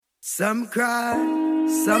Some cry,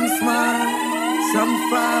 some smile, some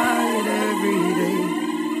fight every day.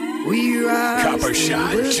 We rise Copper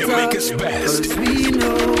Shot, Jamaica's best. 'Cause we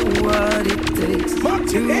know what it takes.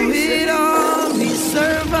 Through it all we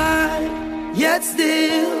survive, yet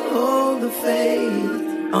still hold the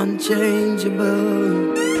faith.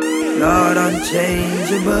 Unchangeable, Lord,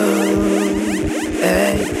 unchangeable.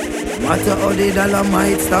 Hey, matter how the dollar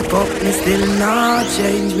might stack up, me still not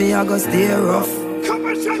change. Me I go stay rough.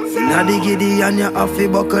 Now the giddy and you have to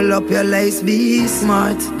buckle up your lace. Be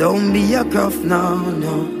smart, don't be a cuff, no.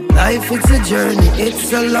 Life it's a journey,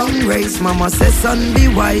 it's a long race. Mama says son be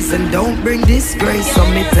wise and don't bring disgrace. So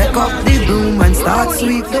me take up the broom and start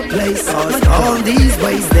sweep the place. Cause all these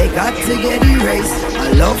ways they got to get erased.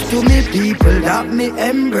 I love to me people that me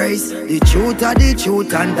embrace. The truth are the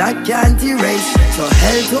truth and that can't erase. So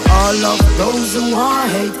hell to all of those who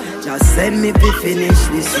want hate. Just send me to finish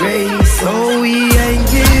this race. So we ain't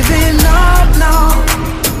giving up now.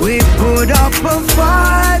 We put up a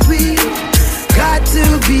fight, we got to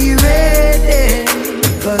be ready.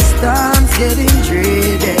 Cause time's getting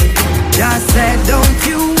dreary. Just said don't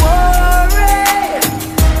you worry,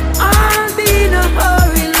 I'll be in a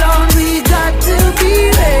hurry, Lord. We got to be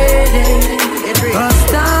ready. Cause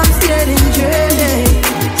time's getting dreary.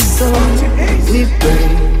 So we pray,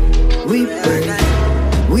 we pray.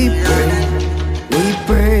 We pray, we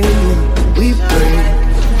pray, we pray,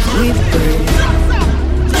 we pray.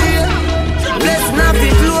 Bless not be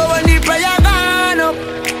flow when the prayer gone up.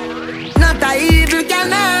 Not a evil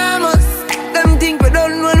can harm us. Them think we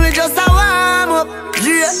done when we just a warm up.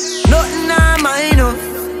 Yeah, nothing harm I know.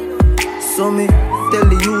 So me tell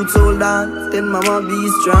the youth hold on, tell mama be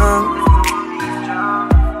strong.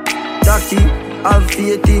 Jackie, have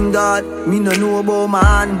faith in God. Me no know about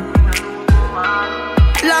man.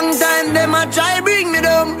 Long time them a try bring me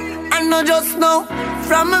down, and not just now,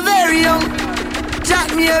 from a very young.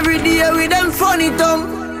 Chat me every day with them funny tongue.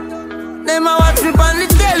 Them a watch me on the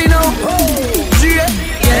telly now. Yeah,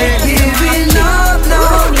 giving up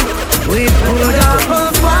now. We put up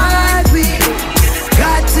a fight, we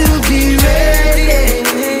got to be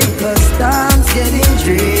ready. Cause time's getting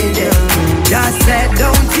dreary. Just said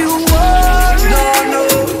don't you worry, no.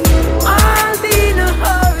 I'll be in a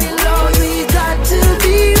hurry, Lord. We got to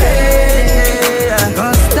be ready.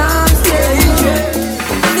 Cause time's getting dreary.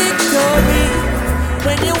 Victory,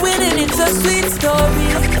 when you're winning it's a sweet story.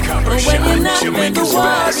 But when you're not, when the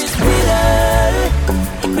war is bitter.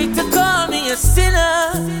 Quick to call me a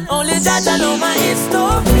sinner. Only that I know my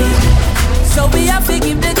history. So we have to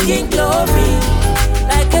give the King glory.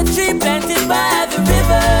 Like a tree planted by the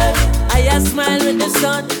river, I smile with the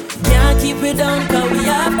sun. Can't keep it down cause we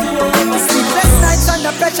have to over. Sleepless nights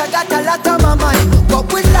under pressure got a lot on my mind. What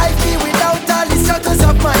will life be without all the struggles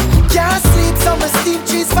of mine? Can't sleep, some steam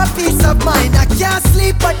trees for peace of mind. I can't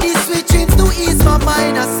sleep but these sweet dreams to ease my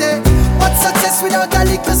mind. I say, what success without a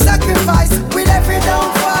little sacrifice? With every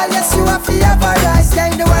downfall, yes you have to ever rise. Yeah,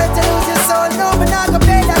 in the world to lose your soul, no man not gonna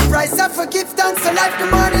pay that price. I forgive thanks to life, the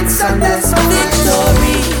morning sun, there's no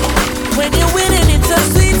victory. When you're winning it's a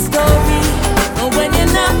sweet story. And when you're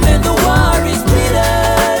not, then the war is bitter.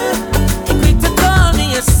 You're quick to call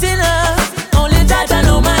me a sinner. Only that I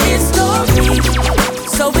know my history.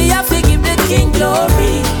 So we have to give the King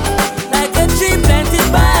glory. Like a tree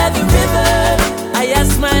planted by the river, I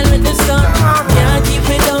smile with the sun. Can't keep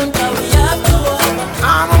it down cause we have to over.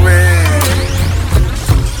 I'm a win.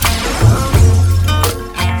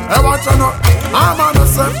 I want to know I'm on the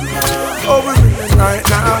sun. Oh, we're winning right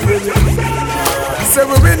now, baby. Say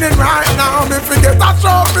we're winning right now. Me forget that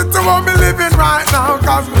trophy to what me living right now.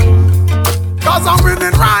 Cause I'm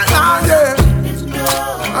winning right now,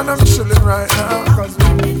 yeah. And I'm chilling right now.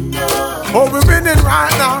 Oh, we're winning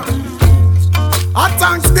right now. Our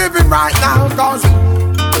Thanksgiving right now. Cause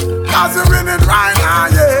we're winning right now,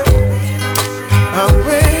 yeah. I'm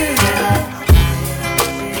winning.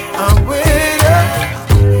 I'm winning.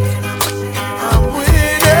 I'm winning.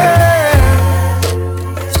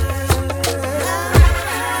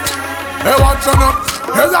 Hey, watch on up.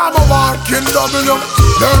 Hey, I'm a walking W.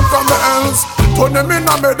 Learn from the else. Put them in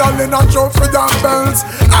a medal in a trophy and bells.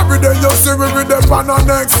 Every day you see we with them on our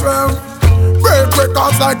next level. Break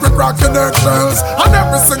records like we cracking eggshells. And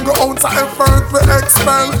every single ounce of effort we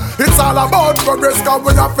expel. It's all about progress cause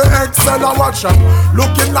we have to excel. I watch them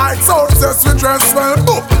looking like success we dress well.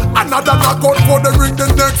 Boop, another knockout for the ring the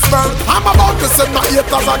next bell. I'm about to send my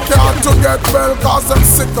haters a car to get well. Cause I'm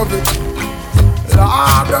sick of it.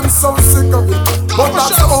 Lord, I'm so sick of it. But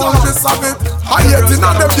that's the oldest of it. I hate it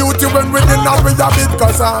on the beauty when we did not with a bit.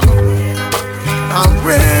 Cause I'm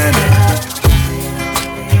winning.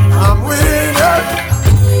 I'm winning.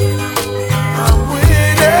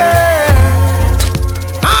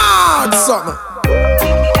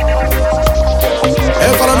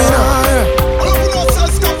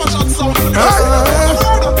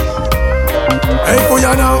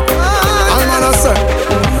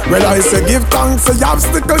 Well, I say give thanks to the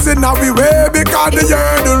obstacles in our way, because the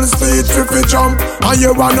hurdles teach if we jump and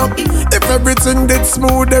you wanna. If everything did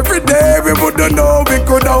smooth every day, we wouldn't know we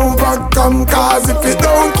could overcome. Cause if it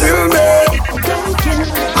don't kill me,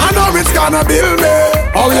 I know it's gonna build me.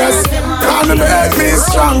 Oh yes, gonna make me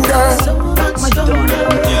stronger.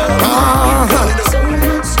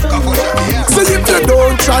 So if you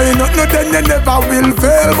don't try nothing, then you never will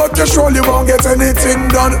fail. But you surely won't get anything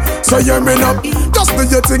done. So hear me now, just do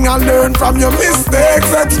your thing and learn from your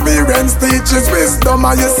mistakes. Experience teaches wisdom,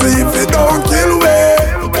 and you see if it don't kill way,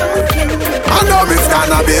 I know it's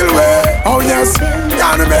gonna build way. Oh yes,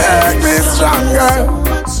 gonna make me stronger.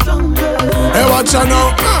 Hey, watch you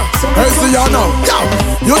now. Hey, see you now.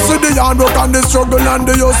 You see the hard work and the struggle and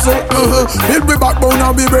the hustle. Build me backbone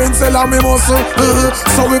and we brain cell and me muscle.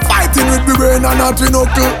 So we fighting with the brain and not with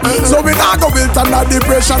knuckle. So we not go built under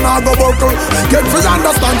depression and go buckle. Get free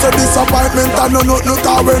understand so disappointment and no nothing.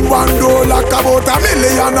 Cause when one door like about $1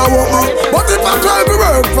 million I won't. But if I 12 we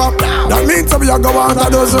work for, that means we are go want a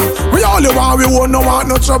dozen. We only want, we won't no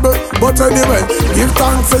want no trouble. But anyway, give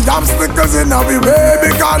thanks to the obstacles in our way,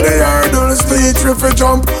 because the hurdles teach if we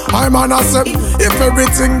jump. I'm on a step. If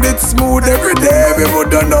everything did smooth every day, we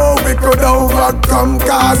wouldn't know we could overcome.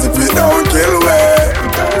 Cause if it don't kill way,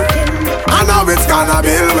 I know it's gonna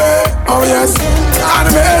build way. Oh yes,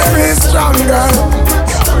 gonna make me stronger.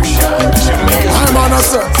 I'm on a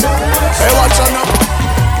step. Hey, watch out now.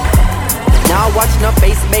 Now watch no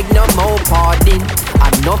face, beg no more pardon.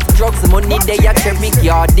 Enough drugs, money they a cherry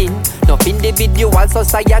garden. Enough individual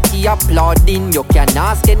society applauding. You can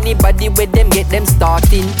ask anybody where them get them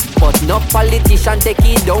starting. But no politician take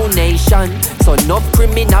a donation. So no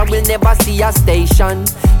criminal will never see a station.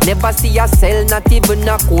 Never see a cell, not even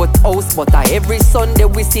a courthouse. But every Sunday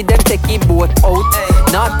we see them take a boat out.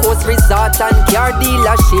 North Coast Resort and car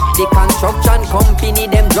dealership. The construction company,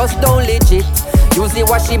 them just don't legit. Usually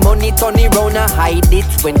wash the money, turn it round and hide it.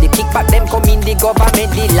 When the kickback them come in, the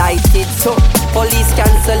government delighted. So police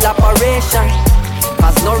cancel operation,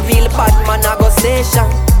 cause no real bad man a go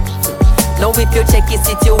station. Now if you check the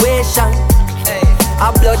situation,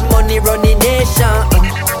 a blood money running nation.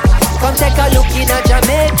 Come take a look in a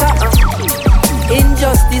Jamaica.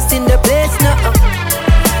 Injustice in the place now.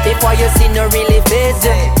 If what you see no really face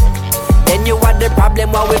you, then you are the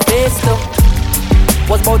problem what we face too.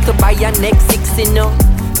 Was about to buy a next 60 now.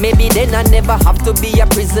 Maybe then I never have to be a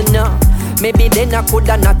prisoner. Maybe then I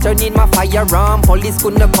coulda not turn in my firearm. Police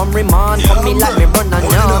couldn't come remand. Come me like me run an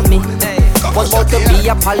army. Was about to be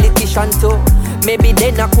a politician too. Maybe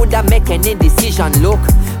then I coulda make any decision. Look,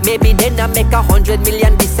 maybe then I make 100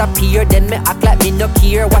 million disappear. Then me act like me no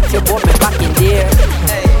care. What you got me back in there?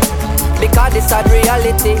 Because it's a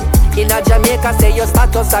reality. In a Jamaica say your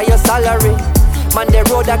status or your salary. Man, the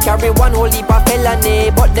road a carry one whole heap of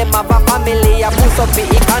felony. But them have a family, a boost up the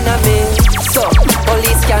economy. So,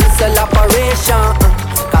 police cancel operation,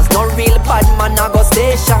 cause no real bad man a go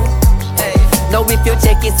station. Now if you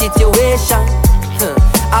check the situation,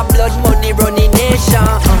 a blood money running nation.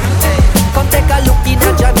 Come take a look in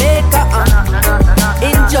a Jamaica.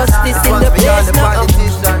 Injustice in the place now.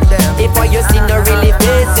 If what you see no really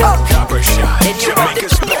face you, then you got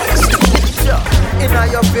the inna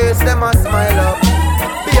your face, them a smile up.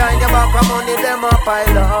 Behind your back of money, them a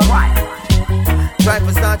pile up. Try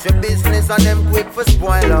to start your business and them quick for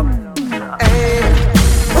spoil up. Hey,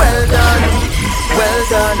 well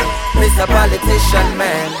done, Mr. Politician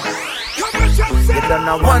Man. You done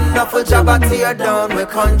a wonderful job at tear down with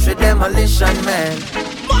country demolition, man.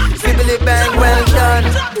 Fibbly bang, well done,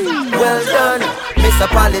 Mr.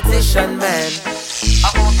 Politician Man.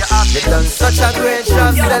 You done such a great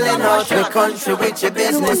job selling out the country with your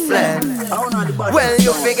business plan. Well,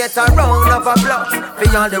 you forget a round of applause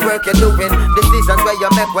for all the work you're doing. Decisions where you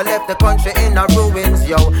make will left the country in a ruins,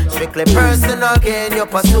 yo. Strictly personal gain you're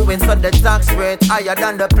pursuing, so the tax rate higher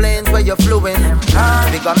than the planes where you're fluing.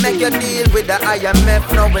 We gon' make you deal with the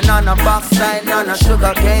IMF, knowing on a box sign, on a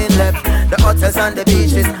sugar cane left. The hotels and the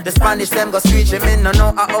beaches, the Spanish them go screeching. Me no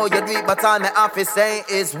know how you do it, but all my office say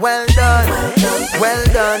is well done,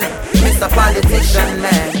 Mr. Politician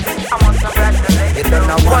Man. You done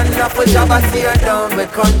a wonderful job at tear down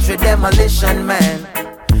with country demolition, man.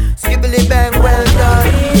 Skibbly bang, well done,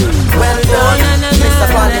 Mr.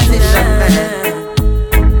 Politician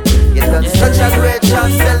Man. You done such a great job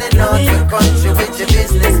selling out your country with your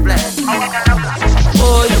business plan.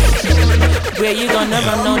 Oh, where you gonna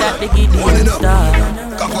run now that the Gideon star?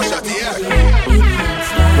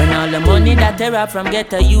 When all the money that they rob from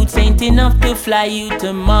ghetto youths ain't enough to fly you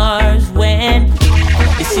to Mars. When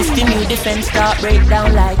the system you defend start break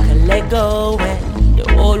down like a Lego. When the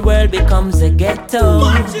whole world becomes a ghetto.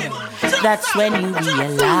 That's when you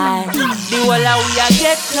realize the whole of we are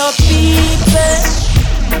ghetto people.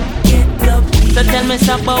 So tell me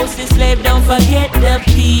some about this slave, don't forget the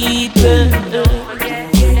people.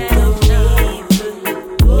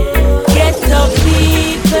 Ghetto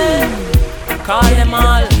people, call them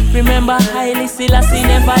all. Remember Haile Selassie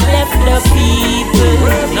never left the people.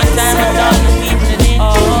 No time at all to keep the name.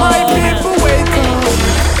 My people wake up,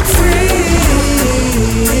 free,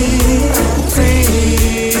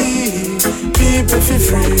 people feel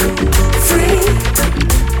free.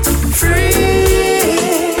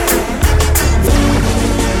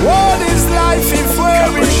 What is life if we're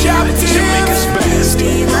captive?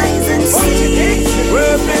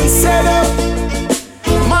 We've been set up.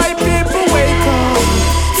 My people wake up,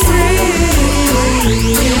 free.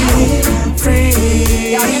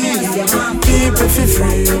 People feel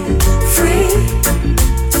free.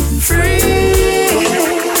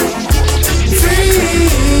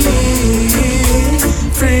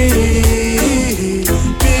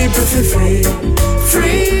 People feel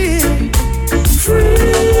free.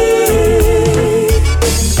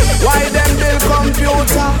 Why them build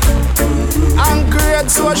computer and create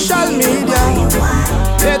social media?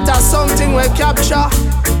 Data something we capture.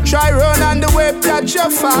 Try run on the web, catch you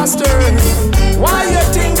faster. Why you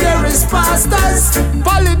think there is pastors,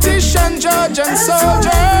 politicians, judge and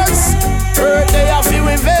soldiers? Earth they have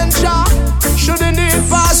to venture. Shouldn't need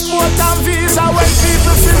passport and visa when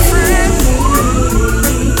people feel free.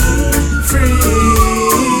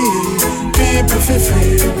 People feel free.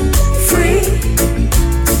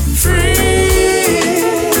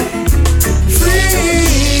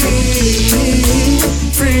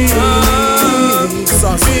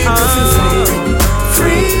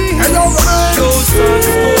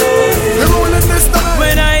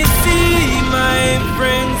 When I see my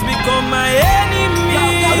friends become my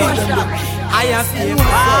enemy, I have to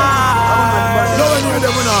fight.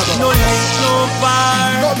 No light, no bar,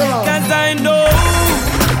 'cause I know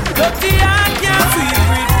dirty heart can't sweep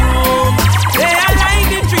with room. They are like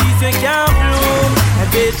the trees they can't bloom, and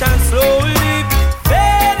they shall slowly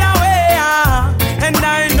fade away. And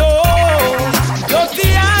I know dirty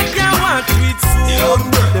heart can't walk with soon.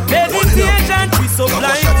 The meditation trees so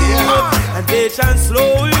blind to and they shall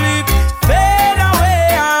slowly fade away.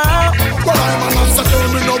 Well, I'm an answer, tell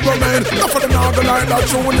me no remain. Enough of them now go like that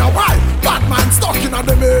junior. Why? Batman stuck in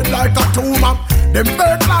the made like a tumor. Them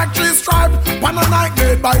fake like tree stripe. One a night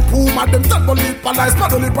made by Puma. Them temple lip and ice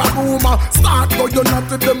paddle lip and rumor. Start go you not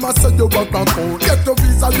to them. I say you work on phone. Get your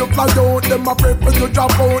visa, you fly out. Them a pray for you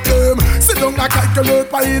drop out them. Sit down like calculate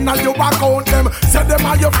by in and you back out them. Say them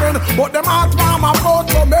are your friend, but them heart mama vote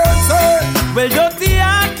for me. Say, well, dirty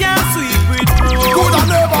heart can't sweep with room. Good and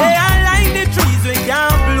never. They are like the trees we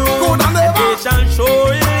can't bloom. Good and never. They shall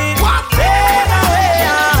surely fade away.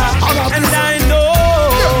 And I know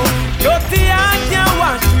dirty heart can't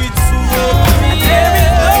wash with soap. There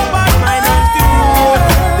is no bad mind on the road.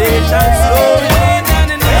 They shall slowly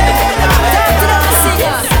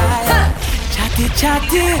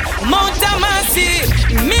Chatty, Mount Amasi,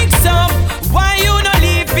 mix up. Why you no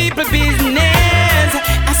leave people business?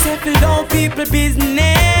 I said down people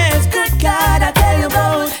business. Good God, I tell you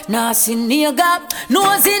about. Nah, see near gap,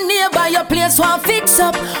 nose in nearby your place one fix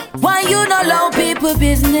up. Why you no allow people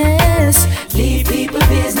business? Leave people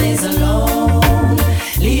business alone.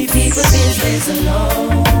 Leave people business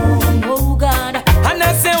alone. Oh God. And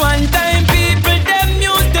I say one time people them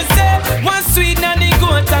used to say one sweet nanny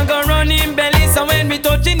goat and go run in belly. So when we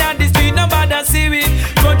touching at the street, nobody see it.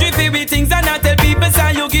 Country feel with things and I tell people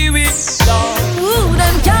say you give it. Ooh,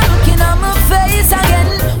 them can't looking at my face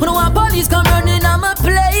again. When one police come running at my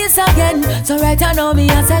place again. So right I know me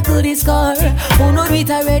as I could score. Who know it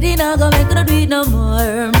already now go make no do it no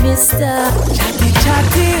more, Mister.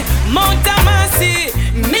 Chatty, Mount Amasi,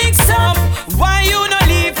 mix up. Why you no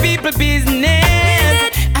leave people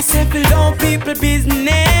business? I said down people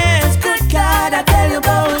business. Good God, I tell you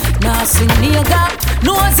about. Now see near gap,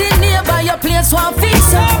 nose in nearby your place one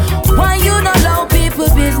fix up. Why you no allow people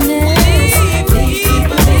business? Leave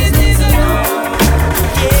people business alone.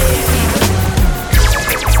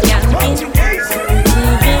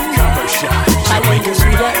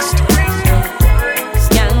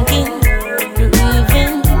 Skanking,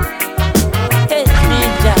 grooving, hey,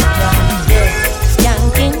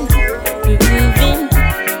 skanking, grooving,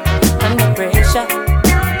 under pressure,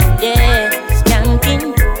 yeah, skanking,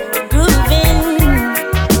 grooving,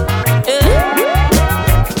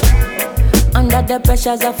 under the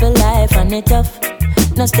pressures of your life and it tough.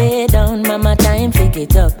 No stay down, mama, time pick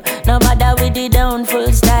it up. No bother with the down,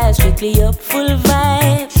 full style, strictly up, full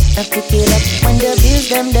vibes. I pick it up when the bills,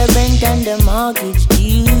 them, the rent and the mortgage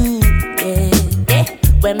due. Yeah.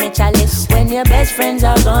 When me chalice, when your best friends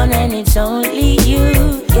are gone and it's only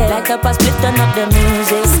you. Yeah. Like a pass, turn up the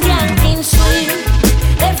music. Skanking sweet.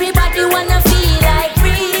 Everybody wanna feel like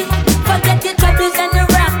free. Forget your troubles and the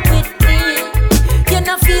rock with me. You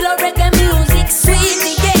know feel a reggae music sweet.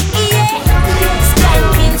 Yeah.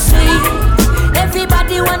 Skanking sweet.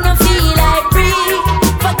 Everybody wanna feel like free.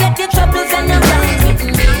 Forget your troubles and the rock with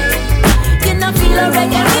me. You know feel a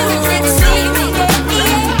reggae music sweet.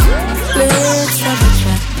 Yeah. Let's have a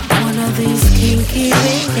chat. One of these kinky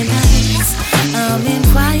reggae nights. I'm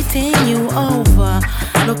inviting you over.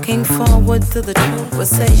 Looking forward to the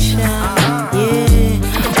conversation. Yeah,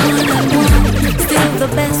 one-on-one, still the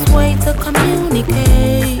best way to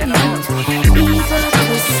communicate. Eager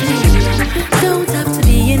to sleep, don't have to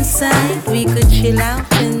be inside. We could chill out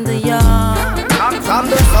in the yard. From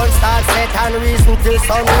the sun starts set and reason till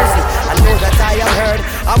sun risen. I know that I am heard.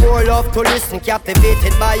 I more love to listen,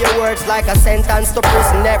 captivated by your words like a sentence to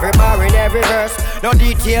prison. Every bar in every verse, no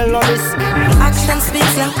detail, no listen. Action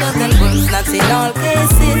speaks louder than words, not in all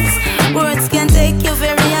cases. Words can take you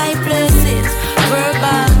very high places.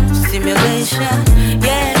 Verbal stimulation,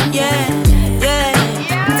 yeah.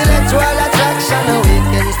 Intellectual attraction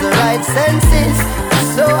awakens the right senses.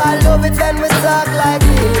 So I love it when we talk like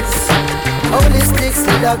this. Holistic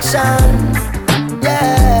seduction,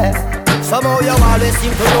 yeah. Somehow you always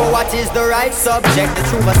seem to know what is the right subject. The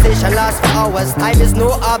conversation lasts for hours, time is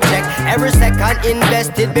no object. Every second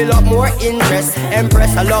invested build up more interest.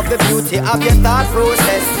 Empress, I love the beauty of your thought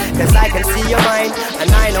process. Cause I can see your mind,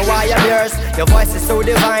 and I know why I'm yours. Your voice is so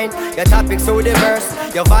divine, your topic so diverse.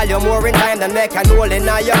 Your value more in time than make a hole in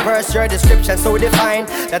your purse. Your description so defined,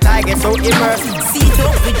 that I get so immersed. See it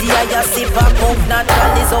up with the higher sip and pump.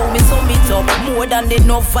 Natural is how me sum it up. More than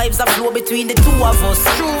enough vibes that flow between the two of us.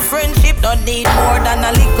 True friendship don't need more than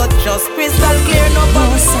a liquor, just crystal clear, no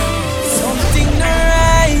bounce. Something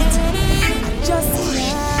right, just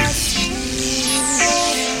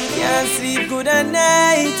can't sleep good at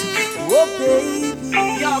night. Oh baby,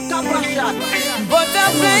 but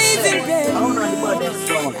I'm blazing baby,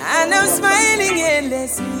 and I'm smiling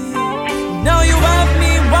endlessly. Now you have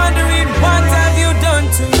me wondering, what have you done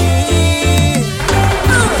to me?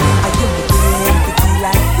 I am the to be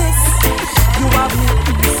like this. You have me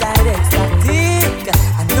inside ecstatic.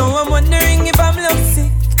 I know I'm wondering if I'm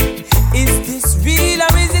lovesick. Is this real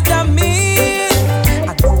or is it a myth?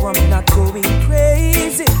 I know I'm not going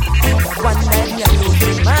crazy. One night I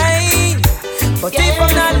lose my mind. But if I'm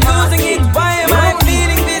not losing it, why am I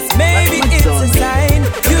feeling this? Maybe it's a sign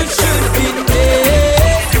you should be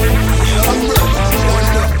there.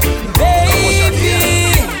 Baby,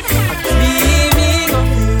 I'm dreaming of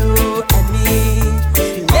you and me.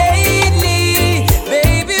 Lately,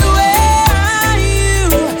 baby, where are you?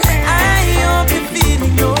 I hope you're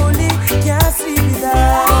feeling lonely. Can't sleep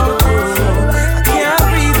without you. I can't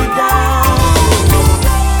breathe without.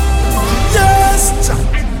 Yes,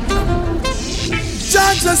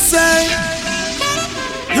 Jah just say,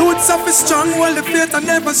 youths of a strong, well the faith and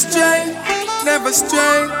never stray, never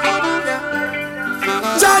stray.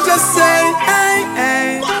 Jah just say,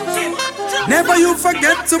 hey, never you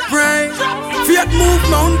forget to pray. Faith move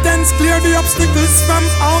mountains, clear the obstacles from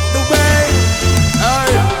out the way.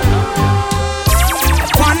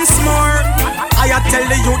 Once more, I tell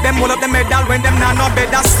the youth them hold up the medal when them not no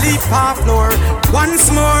bed asleep on floor.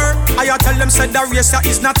 Once more, I tell them said the race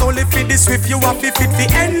is not only for the swift, you have to fit the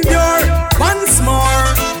endure. Once more,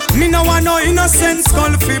 me no want no innocent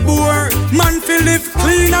skull fi bore. Man fi live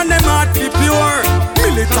clean and them heart fi pure.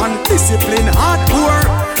 Militant discipline hardcore.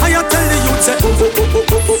 I tell the youth say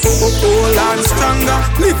hold on stronger.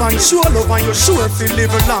 Live and show love and you sure fi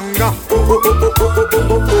live longer.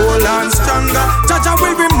 Hold on stronger. Jah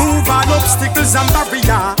will remove all obstacles and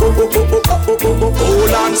barrier.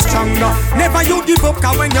 Hold on stronger. Never you give up,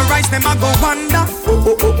 cause when you rise, them a go wonder.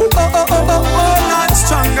 Hold on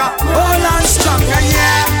stronger. Hold on stronger,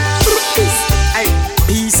 yeah. Hey,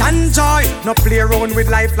 peace and joy. No play around with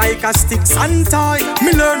life like a sticks and toy.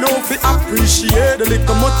 Me learn how to appreciate the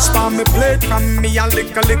little much for me plate from me a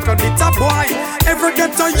little little boy. Ever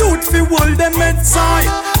get a youth fi hold them heads high.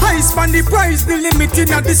 I span the prize, the limit in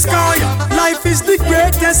the sky. Life is the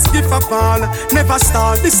greatest gift of all. Never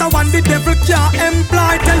stall, this a one the devil can't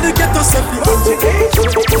employ. Tell the ghetto self you hold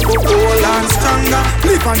on stronger.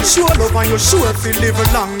 Live and show love and you sure fi live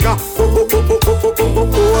longer.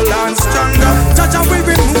 Hold on stronger. Jah will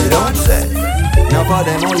remove. Don't say, never of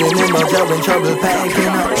them only remember job when trouble packing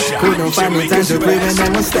up. Couldn't find the time to pray when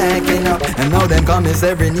them was stacking up. And now them comments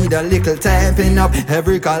every need a little tapping up.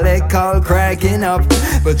 Every collect call cracking up.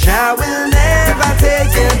 But Jah will never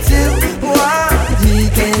take you to what He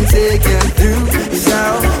can take you through. So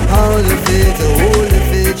hold the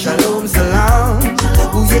faith, shalom, salam.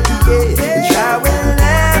 Ooh yeah. Jah will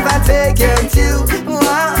never take you to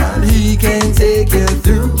what He can take you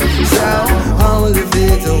through. So hold the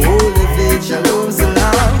faith, shalom,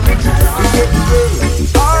 salam. Yeah.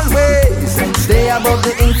 Always stay above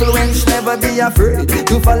the influence, never be afraid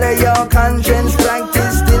to follow your conscience.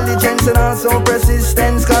 Practice diligence and also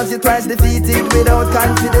persistence, cause you're twice defeated without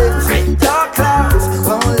confidence. Dark clouds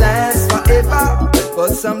won't last forever, but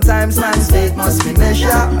sometimes man's fate must be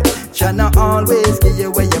measured. Jah not always give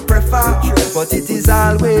you what you prefer, but it is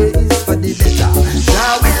always for the better.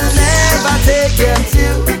 Jah will never take you to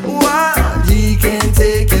what He can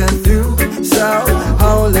take you through. So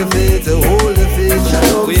hold the faith,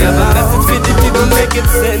 shalom. We have a message for the people, make it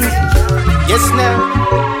sense. Yes now.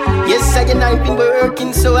 Yes, I and I've been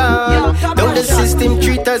working so hard. Now the system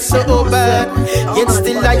treat us so bad. Yet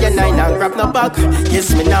still I and I now grab no back.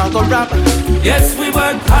 Yes, me now go rap. Yes, we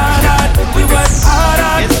work hard. We work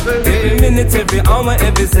hard. Yes, every minute, every hour,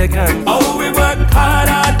 every second. Oh, we work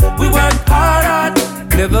hard. We work hard.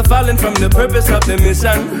 Never falling from the purpose of the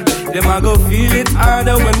mission. Them I go feel it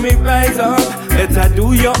harder when we rise up. Better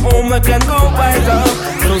do your homework and go wise up.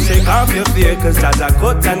 So shake off your fear, cause Jaja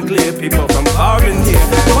cut and clear people from far and near.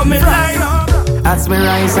 Come and line up. As me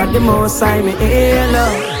rise at the most high, me hail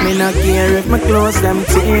up. Me not care if my clothes them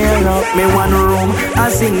tear up. Me one room, I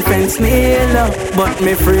sing fence nail up. But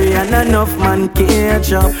me free and enough man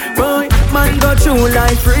catch up. Boy, man go through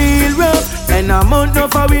life real rough. And a month no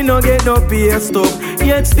for we no get no pay stop.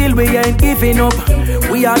 Yet still we ain't giving up.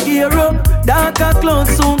 We are gear up. Darker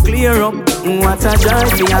clouds soon clear up. What a joy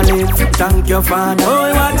for your live. Thank you, Father.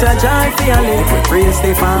 Oh, what a joy for your live. Praise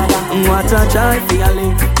the Father. What a joy for your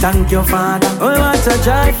live. Thank you, Father. Oh, what a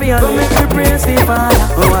joy for your live. Make me praise the Father.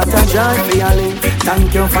 Oh, what a joy for your live.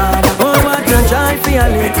 Thank you, Father. Oh, what a joy for your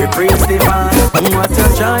live. We praise the Father. Oh, what a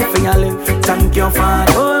joy for your live. Thank you,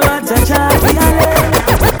 Father. Oh, what a joy for your live.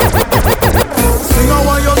 Sing out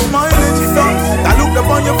while you're smiling, Jesus. I look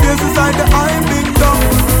upon your face inside the eye big dog.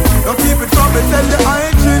 Don't keep it from me, tell the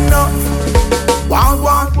eye chin up.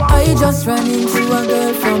 I just ran into a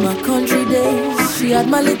girl from my country days. She had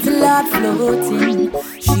my little heart floating.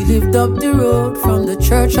 She lived up the road from the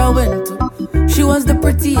church I went to. She was the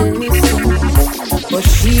prettiest, but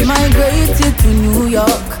she migrated to New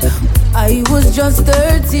York. I was just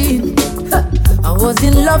 13. I was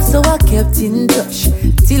in love, so I kept in touch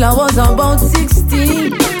till I was about 16.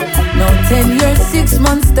 Now 10 years, 6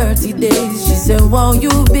 months, 30 days. She said, wow,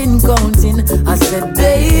 you've been counting. I said,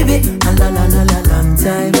 baby, a long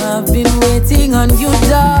time I've been waiting on you,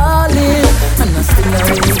 darling. And I'm still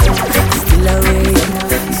awake on the line.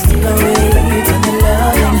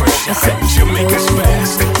 I said, still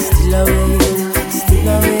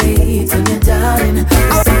awake on you, darling. I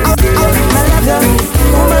said,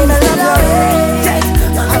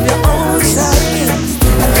 I have your own side.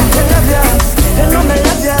 I love you.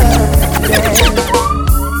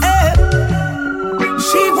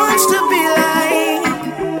 She wants to be like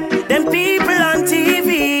them people on TV.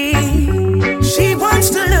 She wants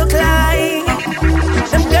to look like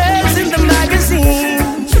them girls in the magazine.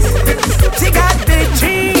 She got big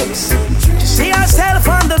dreams to see herself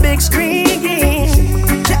on the big screen.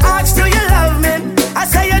 She asks, do you love me? I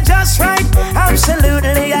say you're just right.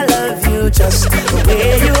 Absolutely, I love you just the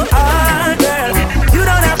way you are, girl. You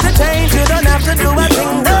don't have to change, you don't have to do a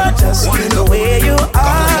thing, no, just the way you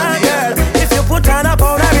are, girl. If you put on a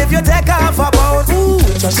powder, if you take off a bone, ooh,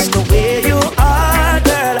 just the way you are,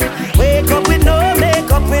 girl. Wake up with no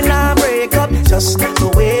makeup, when I break up, just the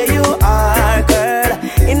way you are, girl.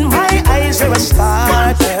 In my eyes, you're a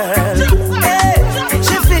star, girl. Hey,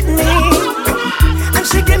 she fit me, and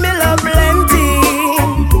she give me love plenty.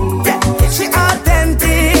 She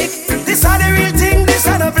authentic. This are the real thing, this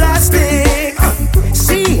are the plastic.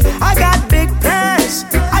 See, I got big plans.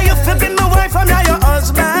 I used to be my wife, I'm now your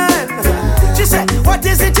husband. She said, what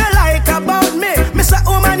is it you like about me? Mr.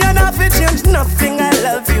 Woman, you're not fit, change nothing. I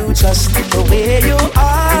love you just the way you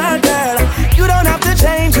are, girl. You don't have to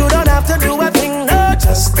change, you don't have to do a thing, no,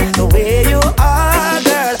 just the way you are,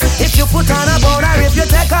 girl. If you put on a powder, if you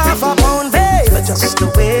take off a pound, babe, just the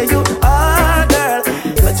way you are, girl.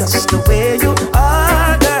 Just the way you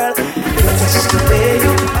are, girl. Just the way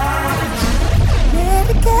you are.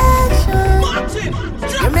 Medication.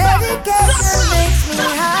 Your medication makes me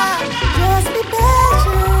high. Just be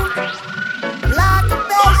patient. Like a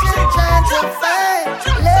patient trying to find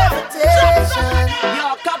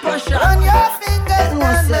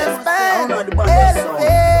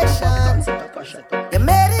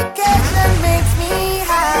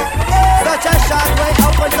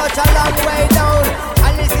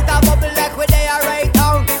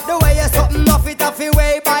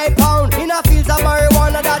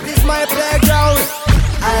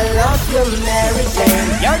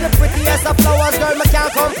of flowers, girl, me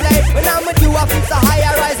can't complain. When I'm with you, I feel so high,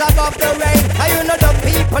 I rise above the rain. And you know the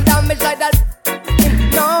people damage like that.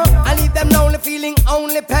 No, I leave them lonely, feeling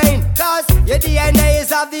only pain. Cause your DNA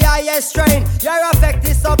is of the highest strain. Your effect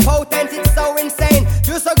is so potent, it's so insane.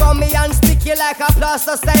 You so gummy and sticky like a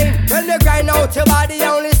plaster stain. When you grind out your body,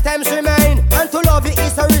 only stems remain. And to love you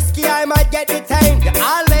is so risky, I might get detained. You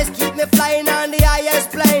always keep me flying on the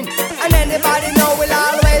highest plane. And anybody know will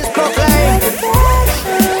always proclaim.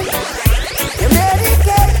 Your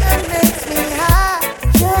medication makes me high.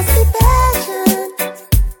 Just be patient.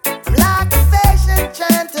 I'm like a patient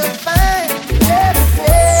trying to find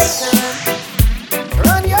meditation.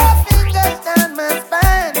 Run your fingers down my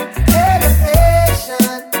spine.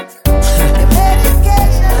 Meditation. Your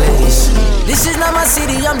medication. This is not my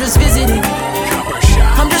city, I'm just visiting.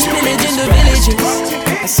 I'm just pillaging the villages.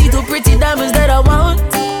 I see two pretty diamonds that I want.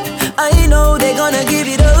 I know they're gonna give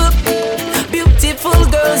it up. Beautiful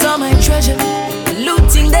girls are my treasure.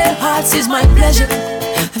 Looting their hearts is my pleasure.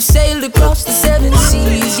 I've sailed across the 7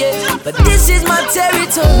 seas, yeah, but this is my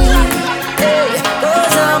territory, yeah,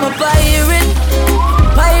 cause I'm a pirate.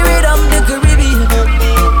 Pirate of the Caribbean.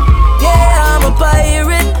 Yeah, I'm a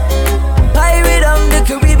pirate. Pirate of the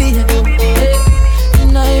Caribbean, yeah.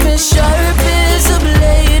 And I'm as sharp as a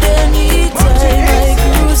blade anytime I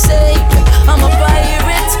crusade. I'm a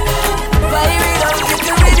pirate. Pirate of the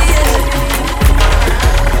Caribbean.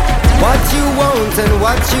 What you want and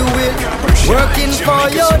what you will, working for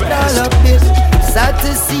your dollar bill. Sad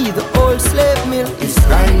to see the old slave mill is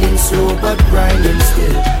grinding slow but grinding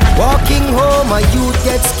still. Walking home a youth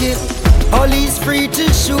gets killed. Police free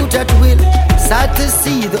to shoot at will. Sad to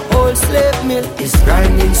see the old slave mill is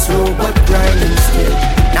grinding slow but grinding still.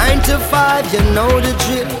 9 to 5, you know the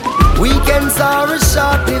drill. Weekends are a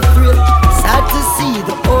short lived thrill. Sad to see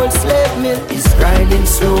the old slave mill is grinding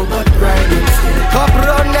slow but grinding still. Cup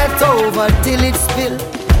run that over till it spill.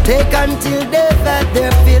 Take until they've had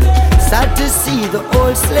their fill. Sad to see the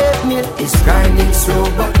old slave mill is grinding slow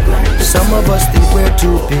but grinding. Some of us think we're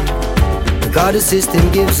too big because the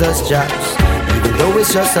system gives us jobs, even though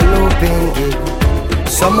it's just a low paying gig.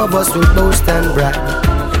 Some of us will boast and brag,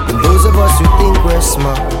 and those of us who think we're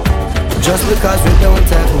smart just because we don't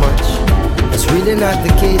have much. It's really not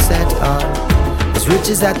the case at all. It's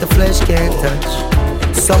riches that the flesh can't touch.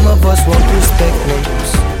 Some of us won't respect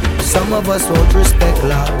names. Some of us won't respect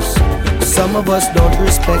laws. Some of us don't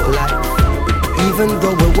respect life, even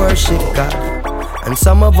though we worship God. And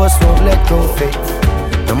some of us won't let go faith,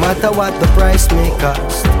 no matter what the price may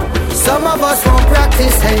cost. Some of us won't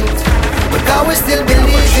practice hate, because we still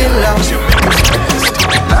believe in love.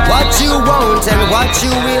 What you want and what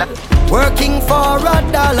you will, working for a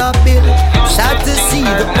dollar bill. Sad to see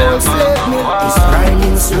the old slave mill is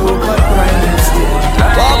grinding slow but grinding still.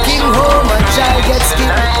 Walking home a child gets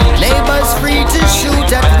killed. Neighbors free to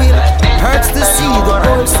shoot at will. Hurts to see the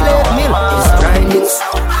old slave mill is grinding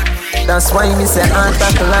slow. That's why me say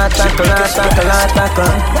tackle.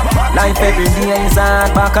 Life every day is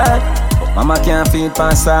hard buckle. Mama can't feed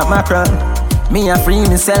past that mackerel. Me a free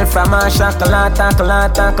myself from a shackle. Tackle.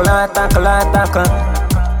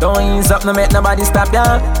 Don't ease up, no make nobody stop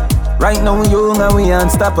ya. Right now we young and we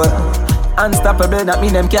unstoppable. Unstoppable, that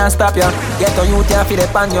mean them can't stop ya. Get on you can't feel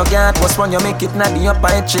it on your can't. What's when you make it not the upper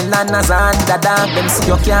echelon as a underdog. Them see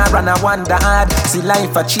you can't run a wonder hard. See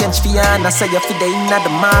life a change for ya and I say you feel the inna the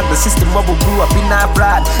mark. The system bubble grew up in our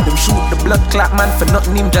broad. Them shoot the blood clot man for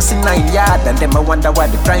nothing him just in a yard. And them I wonder why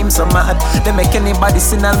the crime so mad. They make anybody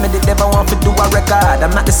sin and me they never want to do a record.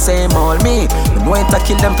 I'm not the same old me. Them want to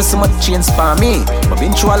kill them for so much change for me. But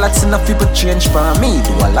been through a lot enough people change for me.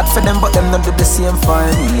 Do a lot for them but them not do the same for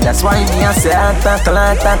me. That's why me I say tackle.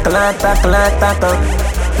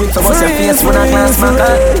 Quick to bust your face when I glance my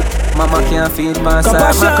car. Mama can't feed my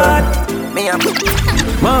son. Me a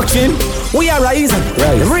Mark Finn, we are rising.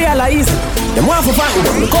 Them realizing. Them want for find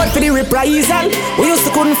them. Look out for the reprisal. We used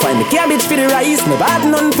to couldn't find the cabbage for the rice. Never had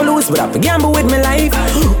none for loose, but I have to gamble with my life.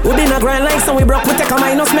 We been a grind like so we broke. We take a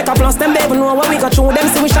minus, make a plus. Them they even know what we got through. Them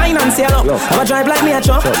see we shine and sail up. Have a drive like me a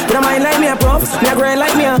truck. With a mind like me a prof. Me a grind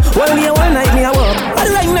like me a one day, one night me a work.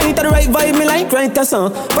 I like night to the right vibe, me like right to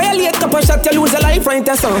son. Violate couple shot, you lose a life right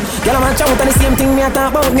to son. Girl I'm a chow to the same thing me a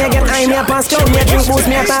talk about. Me a get high, me a pass cloud. Me a drink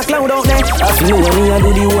boost, me a talk loud out there. After you and me a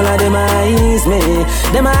do the whole of them eyes, me.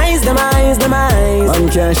 Them eyes. Man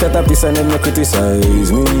can't shut up this and them no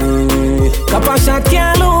criticize me. Couple shot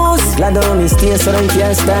can't lose. Glad only stay so them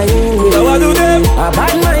can't style me. So what do them? A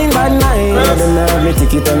bad mind. Yes. Them now have me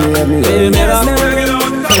ticket and me have me.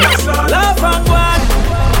 Laugh and go on.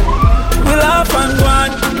 We laugh and go on.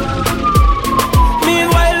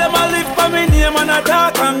 Meanwhile them a live for me name and a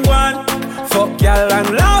talk and go on. Fuck y'all and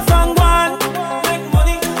laugh and go on.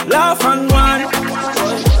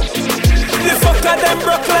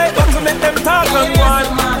 broke like but to make them talk and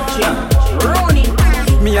want.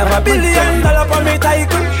 Me have $1 billion for me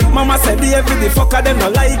title. Mama said the fucker them no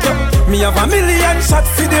like you. Me have $1 million shots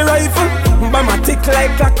for the rifle. Mama tick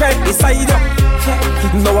like clock right beside you.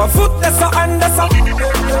 Now a foot that's a hand that's a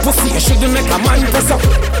pussy you shouldn't make a man press up.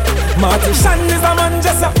 Martin Shan is a man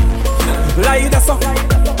just up. Lie that's up.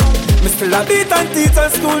 Me still a beat and teach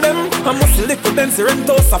and school them. I must lick with them,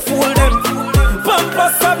 Rentos a fool them.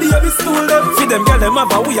 Pampas a baby stool them. See them girl them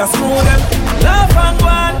have a we a screw them. Laugh and go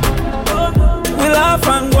on. We laugh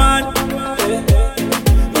and go on.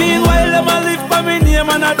 Meanwhile them a live for me name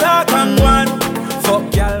and a dark and go on. Fuck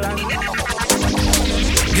y'all and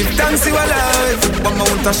give thanks you alive. One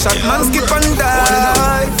mount a shot man skip and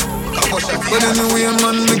dive. But anyway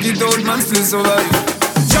man make it out man still survive.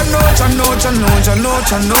 Chano,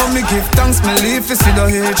 me give thanks, me live to see the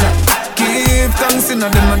age. Give thanks in a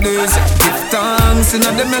them days. Give thanks in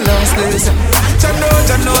a them last days.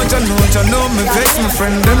 Chano, me vex my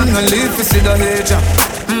friend them, me live to see the age.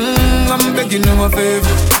 I'm begging you a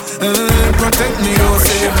favor. Protect me, oh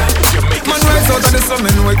savior. Man rise out of the sun, me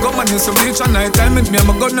know it go. Man used to reach at night time, with me, I'm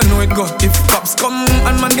a gun, I know it go. If cops come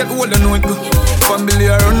and man get old, I know it go. Family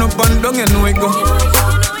I run up and down, you know it go.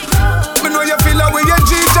 Me know you feel away, you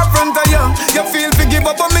cheat up front of you. You feel to give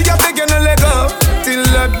up on me, you begging to let go. Till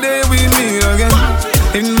that day we meet again.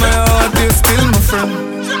 In my heart, you're still my friend.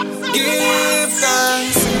 Give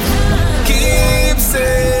thanks, keep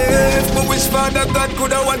safe. But wish Father God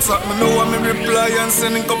could have WhatsApp me. Know me reply and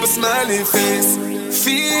sending up a smiley face.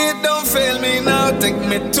 Feet don't fail me now, take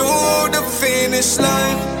me to the finish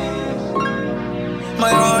line.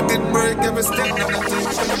 My heart did break every step that I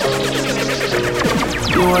take.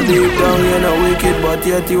 You are deep down, you're not wicked, but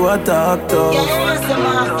yet you are talk tough.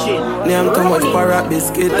 Name too much parrot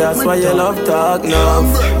biscuit, that's why you love talk now.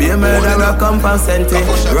 Be a murder, no compensate.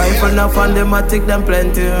 Rifle enough and them a take them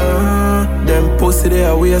plenty. Them pussy they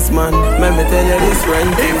a waste man. Let me tell you this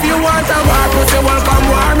rent. If you want a war, pussy welcome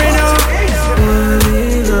war me now.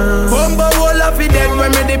 Bumbo wall of it dead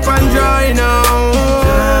when me dip and dry now.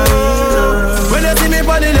 When you see me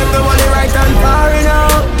body left, the body right and far now.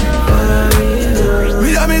 Me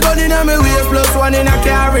got me gun in a me waist plus one in a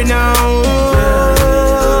carry now.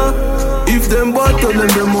 If them bad, tell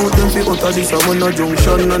them out, them fi out of this I'm on a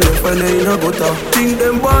junction and they find in a gutter. Think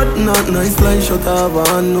them bad, not nice like shut up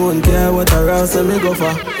and no one care what a rass and me go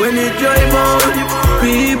for. When it drive out,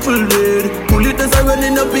 people dead. Pull it as I run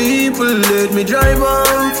in the people dead. Me drive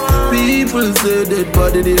out, people say dead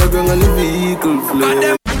body they are going on the vehicle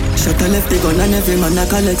fled. Shut a left the gun and every man a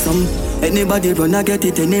collect some. Anybody run, I get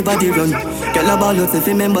it, anybody run. Girl a ball out if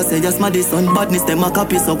you remember, say just my son. Badness them a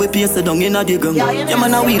copy, so we paste it down in a the gun. Yeah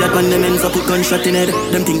man a weed that when them ends up put gunshot in head.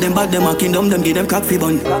 Them think them bad, them a kingdom, them give them cock fi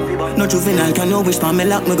bun. No juvenile can no wish for me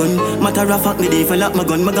lock my gun. Matter of fact, me dey for lock my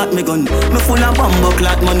gun, me got me gun. Me full of bomb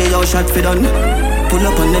clot money, yo shot fi done. Pull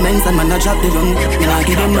up on the ends and man a drop the run. Me nah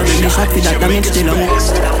give them no really shot fi that damage the lung.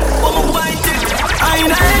 I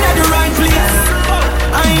ain't at the right place.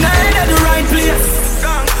 I ain't at the right place.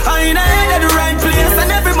 I ain't at the right place.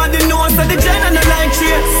 And everybody knows that the gen and the light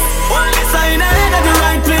trace. I ain't at the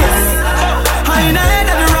right place. I ain't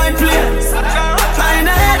at the right place. I ain't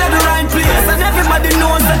at the right place. And everybody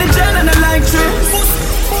knows that the gen and the light trace.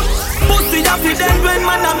 Pussy up the dead when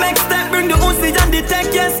man a make step. Bring the Uzi and the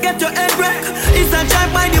tech, yes, get your head wreck. It's a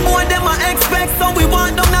drive by the boy, them I expect. So we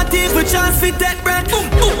want them not even chance fit that bread.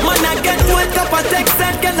 Man I get wet up a tech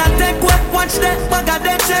set. Get a tech wet, watch that. Bag a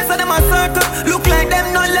dead chest so them a circle. Look like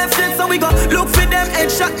them no left it. So we go look for them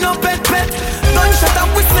headshot, no pet. Gunshot and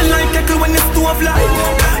whistle like echo when the stove light.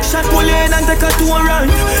 Shot pull in and take a tour right.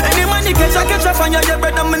 Any man you catch a fire, you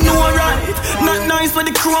better me know right. Not nice with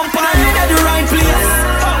the chrome pie. I ain't at the right place.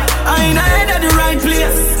 I ain't at the right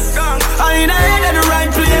place. I ain't at the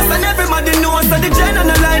right place. And everybody knows that the gen and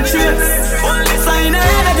the light trace. I ain't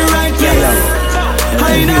at the right place.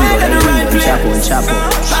 I ain't at the right place. I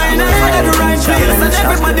ain't at the right place. And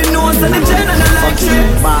everybody knows that the gen and the light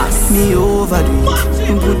trace. Me overdo it.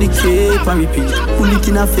 Put the cape and repeat. Pull it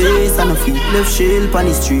in a face and a feet. Left shell on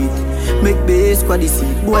the street. Make bass for the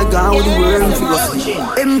seat. Boy gone with the world to go see.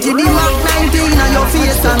 Empty the Mac 19 on your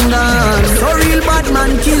face and dance. So real bad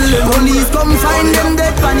man kill them. Police come find them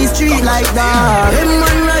dead on the street like that. Them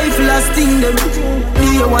man rifle a sting them.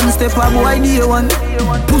 Day one step a boy day one.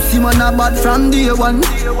 Pussy man a bad from day one.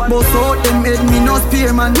 Bust out them head me no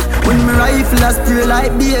spear man. When me rifle a spray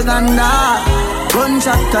like big and that.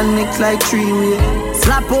 Gunshot connect like three-way.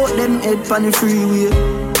 Slap out them head on the freeway.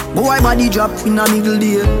 Boy body drop in a middle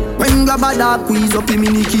day. When grab a dark squeeze up him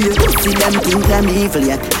in the cave. Pussy them think them evil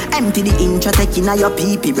yet. Empty the inch, take in your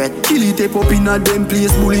pee-pee breath. Kill it, tape up in a them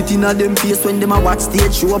place, bullet in a them face when them a watch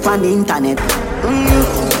stage show up on the internet.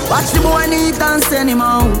 Watch the boy neat and send him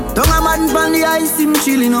out. Don't a man from the ice, him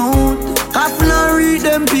chilling out. Half not read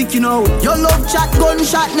them picking out. Your love chat,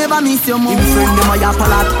 gunshot, never miss your mouth. Him friend them a yap a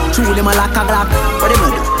lot, true them a lack a glock. What them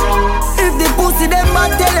do? If the pussy them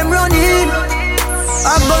bad, tell them run in.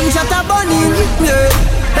 A gunshot a bunny, yeah.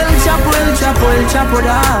 El Chapo, El Chapo, El Chapo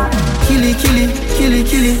da. Killy, killy, killy,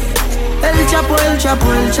 killy. El Chapo, El Chapo,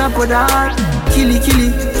 El Chapo da. Killy,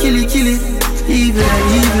 killy, killy, killy. Evil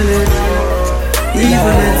and evil and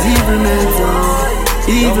evilness, evilness,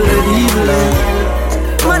 evilness, evilness.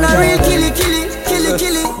 Man a real killy, killy, killy,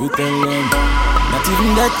 killy. We tell them, not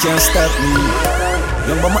even that can stop me.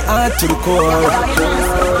 Young but my heart to the core.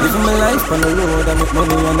 Living my life on the road, I make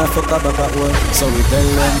money and I fuck up back at work. So we tell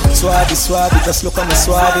them, swabby, swabby, just look on me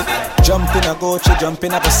swabby. Jump in a Gucci, jump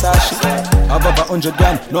in a Versace. Above 100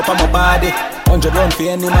 grand, no for my body. 100 run for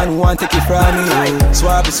any man who want take it from me.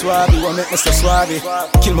 Swabby, swabby, want make me so swabby.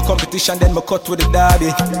 Kill my competition, then me cut with the derby.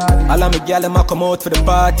 All of me gal them a come out for the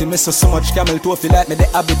party. Me so much camel toe feel like me the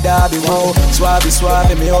Abu Dhabi. Whoa, swabby,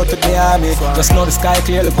 swabby, me out with the army. Just know the sky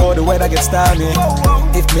clear, look how the weather gets stormy.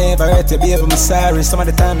 If me ever hurt you, baby, I'm sorry. Some of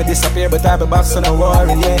the time I disappear, but I be back, so no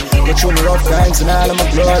worry, yeah. Go through me rough times and all of my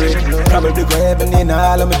glory. Probably go heaven in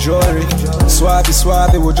all of my jewelry. Swabby,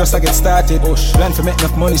 swabby, we just get started. Plan for make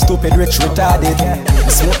enough money, stupid, rich, retarded. I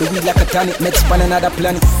smoke the weed like a tonic, next on another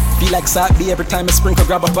planet. Feel like Saturday every time I sprinkle,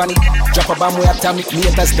 grab a panic. Drop a bomb, we atomic, me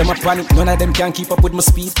haters, them a panic. None of them can keep up with my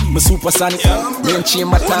speed, my supersonic. Name change,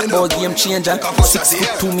 my talk about game changer.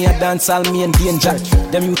 6'2", me a dance, all me in danger.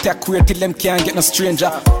 Them you take queer till them can't get no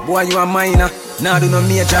stranger. Boy, you a minor, nah do no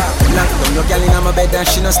major. Lock down, your girl in my bed and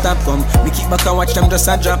she no stop come. Me kick back and watch them just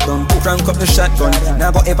a drop down. Crank up the shotgun,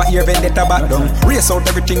 now go ever hear vendetta back down. Race out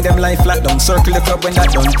everything, them life flat down. Circle the club when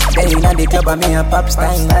that done. They inna the club and me a pop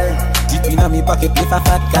style. Deep inna me pocket with a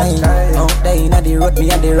fat guy. Out there inna the road, me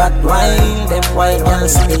a the rock wine. Them white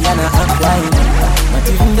girls see me and I act wine. Not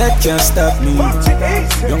even that can stop me.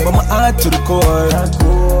 Young but my heart to the core.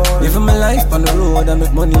 Living my life on the road, I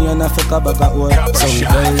make money and I fuck up back at work. So we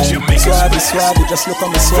tell them, swabby, swabby, just look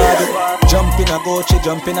on me swabby. Jump in a Gucci,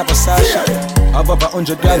 jump in a Versace. Above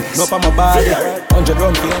 100 grand, no for my body. 100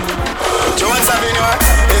 run for me. Jones Avenue,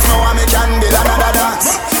 if no one me can build another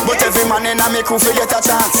dance. But every man in a me crew fi get a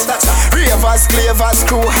chance. Ravers, clavers,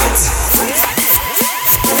 crew hot.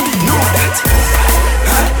 Know that.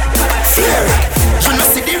 Flare. You know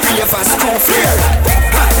see the ravers, crew flare.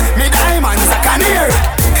 Me diamonds a canary.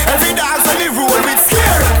 Every dog for me roll with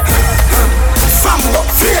scare. Fambo,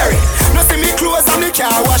 flare. No see me clothes and me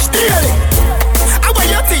car wash daily. How about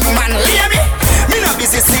you think man, leave me? Me no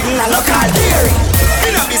busy sitting a local dairy. Me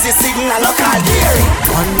no busy sitting a local dairy.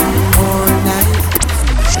 One more night.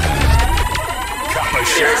 Copper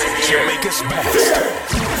Shot, Jamaica's best.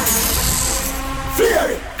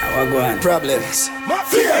 Fear. How I go on? Problems.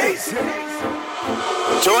 Fear.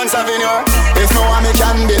 Jones Avenue. If no one me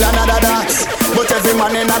can build another dance. But every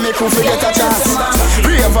man in a me crew fi get a chance.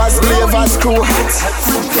 Ravers, clavers, crew hot.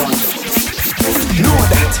 Know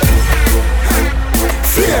that.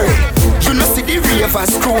 Fear. You know see the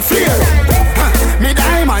ravers, crew fear. Me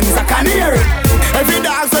diamonds a canary. Every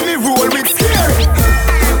dog when me roll with scare.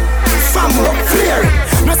 Fambo, fear.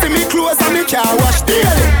 No see me clothes and me car wash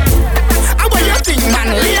daily. How about you think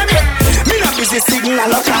man, leave me? Me not busy signal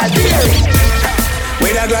local dairy.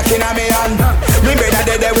 With a Glock in a me hand. Me better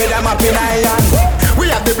dead with a map in a hand. We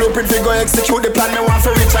have the blueprint to go execute the plan. Me want for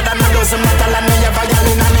richer than a dozen metal and me have a gal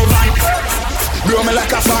in a me van. Blow me like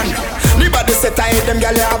a fan. The body set I hate them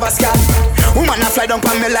gal you have a scan. Woman a fly down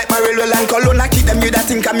on me like my railway line. Cologne I keep them you that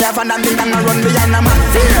think I'm have and think I'm a run behind a man.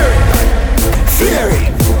 Fear. Fear.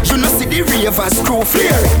 You know see the ravers crew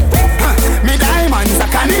fear. Me diamonds a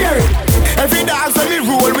canary. Every dog when me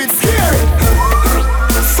roll with scare.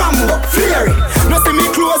 Fambo, fear. No see me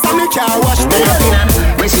clothes and me car wash daily.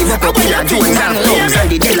 When she walk up in a Jones and thumbs and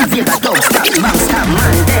the Della Vega dog stop, bang stop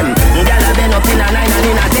man them. Gyal a been up in a 9 and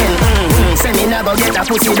in a 10. Say me nah go get a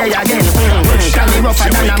pussy day again. Can me rougher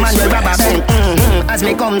than a man with rubber band. As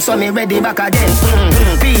me come so me ready back again.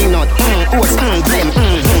 Peanut, oats, blem.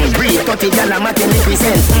 Breathe 30 gyal a matin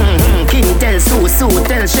represent. King tell Sue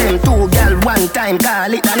tell Shem. 2 gyal 1 time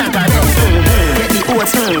call it a knock a them. Get the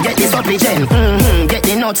oats, get the supple gen. Get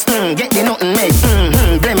the nuts, get the nothing made.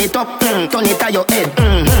 Blem it up, turn it to your head.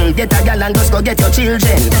 Get a gyal and just go get your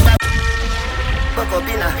children. Buck up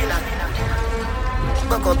inna.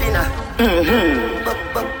 Buck up inna.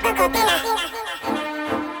 Buck up inna.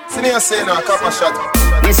 See me say now, Copper Shot.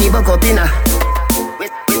 Me see buck up inna.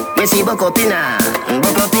 Where she buck up inna,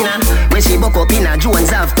 where she buck up inna.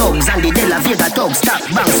 Jones have thugs and the De La Vega thugs. Stop,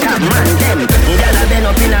 bounce, stop, man, them. Gyal a bend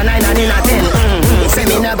up inna 9 and inna 10. Say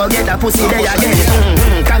me nah go get a pussy there again.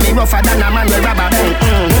 Can me rougher than a man with rubber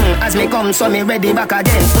band. As me come, so me ready back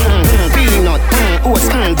again. Peanut, oats,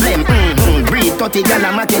 blem. Breed 30 gyal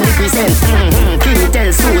a making the present. King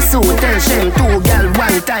tell Sue tell Shem. 2 gyal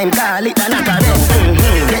 1 time, call it a knockerem.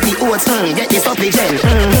 Get the oats, get the supplement.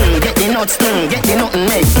 Get the nuts, get the nothing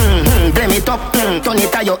made. Blem it up, turn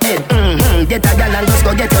it to your head. Get a gyal and just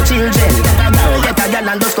go get your children. Get a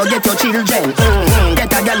gyal and just go get your children.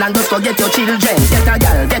 Get a gyal and just go get your children.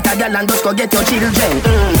 Get a gyal and just go get your children.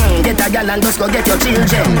 Get a gyal and just go get your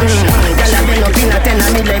children. Gyal a been up in a 10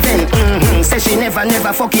 and 11. Say she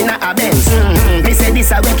never fucking a Benz. Me say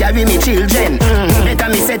this a way carry me children. Better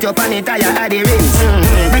me set your pan tire at the rims.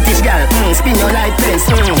 British gyal, spin your light fence.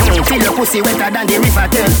 Feel your pussy wetter than the river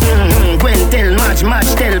Thames. Gwen tell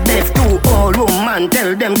match tell Beth. 2 old woman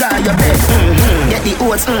tell them guy your bed. Get the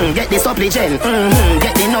oats, get the supplement.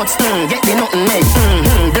 Get the nuts, get the nothing made.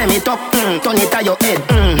 Blame it up, turn it to your head.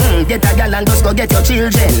 Get a gyal and just go get your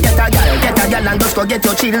children. Get a gyal and just go get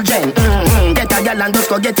your children. Get a gyal and just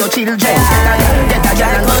go get your children. Get a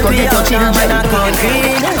gyal and just go get your children.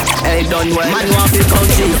 Hey, done well. Man want to come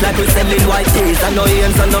cheese like we selling white teas. I know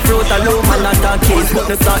hands on the fruit and low man not talk keys. But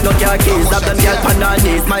me start no car keys. Have them gyal pan on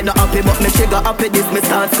knees. Might not happy but me trigger happy this me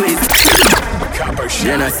start squeeze.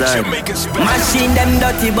 Genocide. Machine them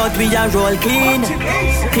dirty but we a roll clean.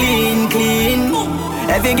 Clean.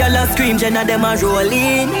 Every girl a scream, Jenna them a roll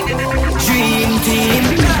in. Dream team,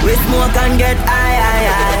 we smoke and get high.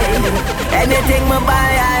 Anything me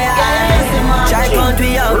buy, Try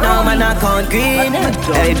country out now, man I count green.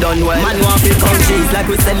 Hey, done well. Man want to come cheese like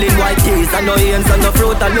we selling white teas. I know hands on the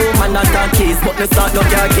fruit and low man not talk keys. But me start no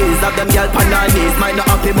car keys. Have them gyal pan on knees. Might not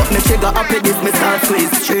happy but me trigger happy this me start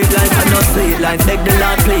squeeze. Street life and no sweet life. Beg the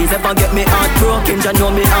Lord please. If I get me heart broken, you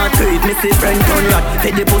know me heart tweet. Me see friend turn rat.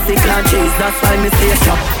 Feed the pussy clan cheese. That's why me stay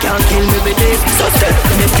sharp. Can't kill me with this. So step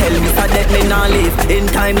me tell me so that me not live. In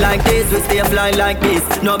time like this, we stay fly like this.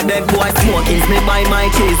 No beg boy smoking, me buy my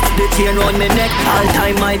cheese. The chain on me neck, all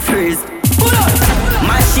time might freeze.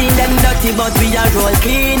 Machine them dirty but we a roll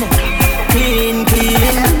clean. Clean.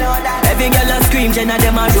 Every girl a scream, Jenna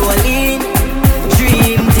them a roll in.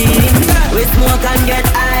 Dream team, we smoke and get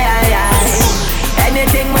high.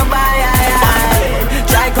 Anything me buy,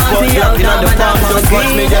 Try country out now, man I count green.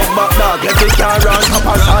 Watch me get back dog, let it can run up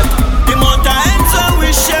a shot. The mountains are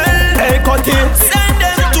we shell. Hey, cut it. Send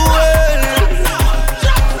them to hell.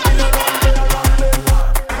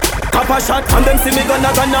 Cap a shot, and them see me gonna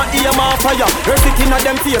ear my fire. Earth it inna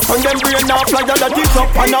them face, on them brain now flyer. That is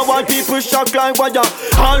up, and I want people shock like wire.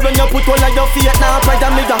 All when you put one of your feet now, pride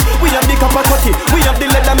and middle. We have the cap a cutty, we have the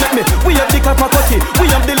leather make me. We have the cap a cutty, we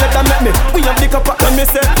have the leather make me. We have the cap a, let me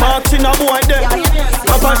say, march in a boy there.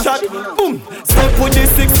 Cap a shot, boom. Step with the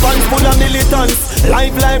 6 pants full of militants.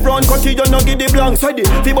 Live round cutty, you no give the blanks. Ready,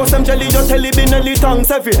 fi bust them jelly, you tell it be nelly tongues.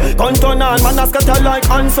 Heavy, gun turn on, man a scatter like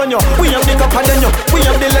ants on you. We have the cap a then you, we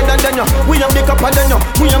have the leather then you. We have the cap a then you,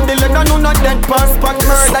 we have the leather, no not dead pass, but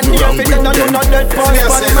murder. Near fi leather, no not dead pass,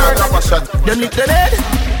 but murder. Them lick the dead,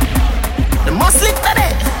 they must lick the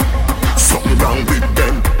dead. Something wrong with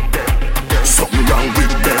them. Something wrong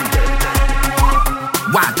with them.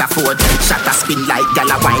 Waterford, shot a spin like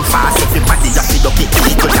gala wine fast. Everybody up it up it,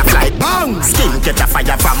 eagle a fly. Bang! Skin get a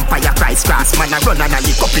fire, vampire Christ grass. Man a run and a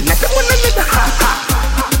lick up in the ha ha.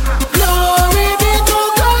 Glory be to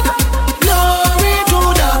God, glory to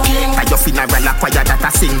the King. At your funeral a choir that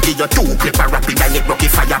a sing. Give you 2 clip a rapid and it rocky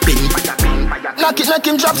fire ping. Knock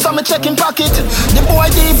him drop so me check him pocket. The boy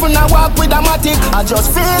even a walk with a matic. I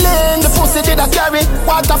just feeling the pussy did a carry.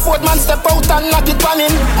 Waterford man step out and knock it on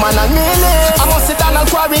him. Man and meaning I must sit down and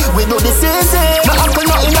quarry. We do this easy. My uncle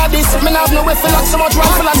not in this. Me not have no way feel like so much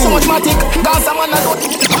rifle and so much matic. Gaza man a do.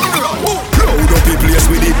 Load up the place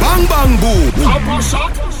with the bang bang boom.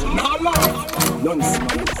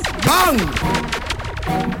 Bang!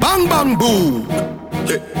 Bang bang boom.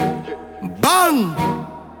 Bang!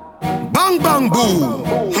 Bang bang boom.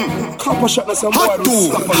 Hot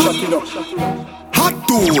tool. Hot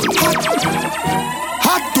tool.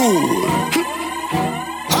 Hot tool.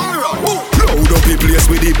 Load up the place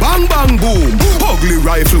with the bang bang boom. Ugly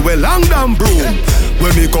rifle with long damn broom.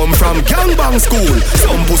 When me come from gangbang school,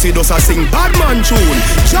 some pussy does a sing badman tune.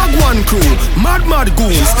 Jaguan crew, mad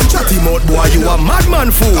goons. Chatty mouth boy, you a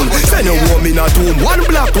madman fool. Send a woman in a tomb, 1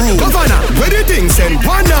 black room. Governor, where the thing send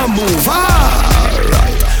pana move.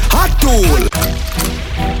 Alright. Hot tool.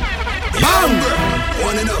 Bang.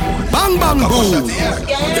 Bang bang boom.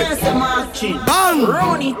 Bang.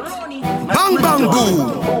 Bang bang boom.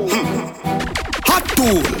 Hot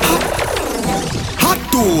tool. Hot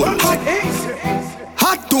tool.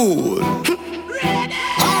 Hot tool.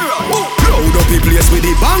 Load up the place with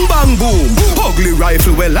the bang bang boom. Ugly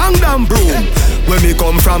rifle with long damn broom. When me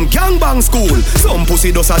come from gangbang school, some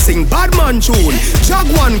pussy does a sing bad man tune.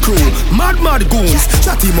 Jaguar crew, mad goons.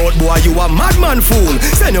 Chatty mouth boy, you a madman fool.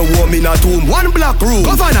 Send a woman in a tomb, one black room.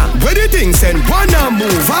 Governor, where the thing send one and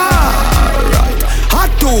move. Alright,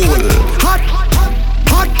 hot tool, hot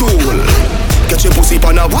tool. Get your pussy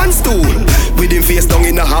on a one stool. With him face down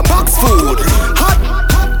in a box food.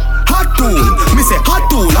 Hot tool, me say hot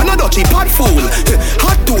tool, and a dutchy pot fool.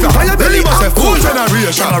 Hot tool, why you belly must have cool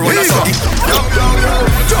generation.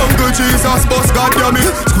 Jungle Jesus, boss, goddamn it.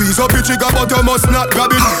 Squeeze up your trigger, but you must not grab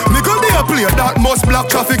it. Nickel they a play that must block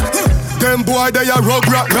traffic. Them boy they a rug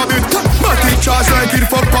rat rabbit. Matic charge like it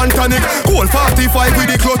for pantanic. Cold 45 with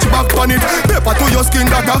the clutch back on it. Pepper to your skin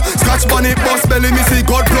data, scratch on it. Boss belly me see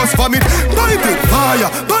God plus vomit. Bite it fire,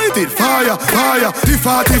 fire. The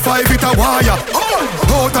 45 it a wire.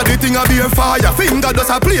 Out of the thing a be a fire. Finger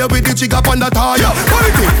does a play with the jig up on the tire.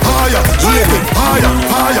 Bite it fire,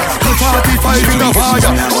 fire. The 45 it a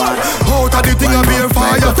wire. Out of the thing a be a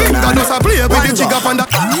fire. Finger does a play with the jig up on the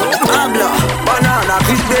Abla, banana,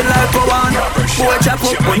 big bed like a one. Boy chop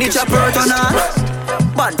up when it chop hurt on her.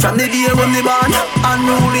 Bad from the day when me born.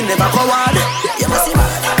 Unruly never coward. You must see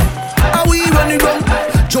man. Are we running down?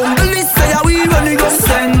 Jungle is say are we running down?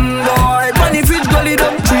 Send boy, money fit gully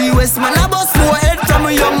down. 3 West man a bust 4 head from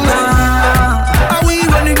a young man. Are we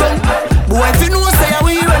running down? Boy if you know say are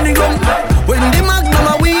we running down? When the magnum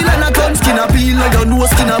a wheel and a gun skin a peel like a no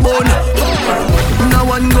skin a bone. Now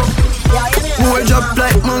one go. Boy drop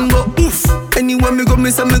like mango. Oof. Anywhere me go,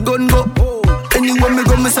 me say me gun go. Anywhere me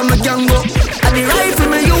go, me say me gang go. And the rifle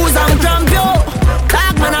me use and cramp yo.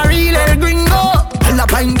 Dog man a real El Gringo. Hell a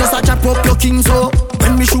pint just a chop up your king so.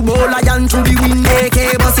 When me shoot ball lion through the wind,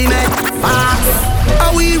 AK bossy man.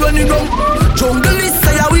 Are we running down? Jungle is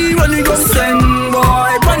say are we running down? Send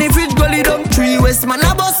boy, bunny fit gully down. 3 West man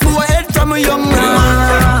a bust 4 head from a young man.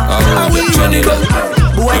 Are we running down?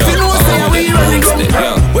 Boy if you know say are we running down?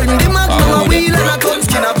 When the magnum a wheel and a gun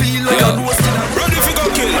skin a peel like a no skin a. Run if you go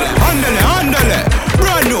kill it. Handle it.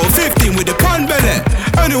 Brand new 15 with the pan belly.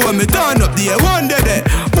 Anyone me turn up the one dead.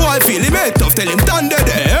 Boy feel him head tough, tell him turn dead.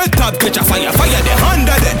 Head top catch a fire the hand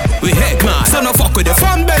dead. We head man, so no fuck with the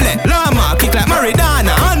fan belly. Lama kick like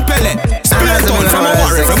Maridana and Pele. Split on from a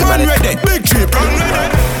warrior from one ready. Big trip run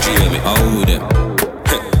ready. Jimmy, hold them.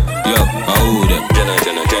 Yo, hold them. Jenna.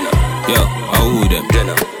 Yo, hold them.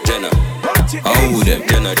 Jenna. Hold them.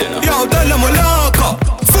 Jenna. Yo, tell them a locker.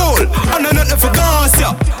 Fool, and I nothing for gas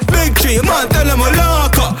ya. Big tree, man, tell them a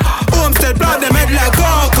locker. Homestead blood them head like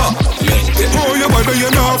Walker. Oh, your boy,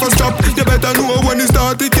 you know how to stop. You better know when it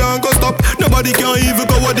start, it can't go stop. Nobody can even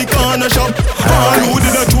go at the corner shop. All who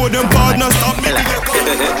did I throw them partner stop me.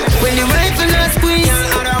 When the rifle not squeeze,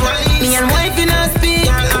 me and wife in a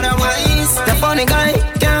speak. The funny guy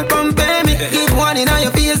can't compare me. Give one in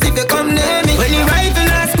your face if you come near me. When the rifle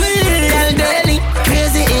not squeeze, tell daily.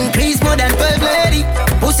 Crazy increase more than 12 lady.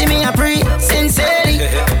 Pussy me a pre, sincerely.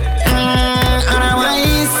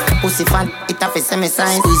 Pussy fan, it have a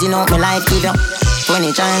semi-sign. Squeezing out my life, give you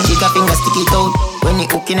 20 times. She got finger stick it out. When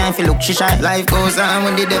it hooking and feel look she shy. Life goes on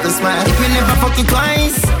when the devil smile. If you never fuck it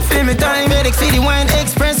twice, feel me time. Medic for the wine,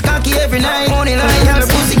 express cocky every night. Money line, have a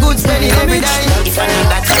pussy good, spend it every day. If I need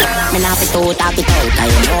that, me not fi to talk it out. I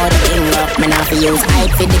know the thing up. Me not fi use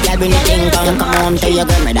hype for the girl bring the thing down. You come home to your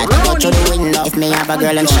girl, me that touch through the window. If me have a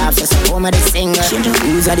girl and sharp, so show me the singer. She just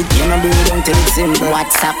use the game and bring it down till it's simple.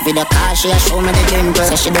 WhatsApp with the car, she a show me the dimple.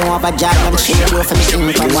 Say she don't have a job and she do for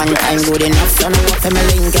me income. One time good enough, so no work for me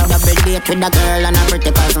link up. Double date with the girl and a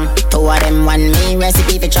pretty cousin. 2 of them want me,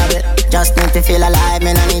 recipe for trouble. Just need to feel alive,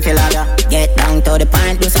 me no need to love ya. Get down to the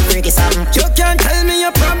point, do some freaky something. You can't tell me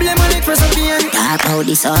your problem when it was a pain. Talk out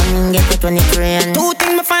the sun, get it when it rain. 2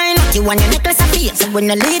 things me find out, you want your necklace of face. So when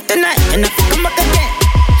you leave tonight, you not come back again.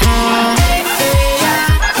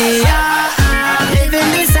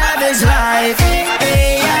 Living this savage life.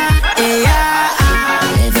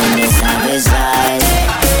 Living this savage life.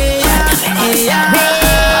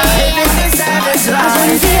 Living this savage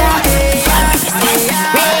life.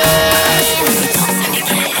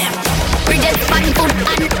 Bridget pan foot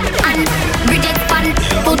and Bridget pan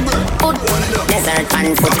foot. Desert pan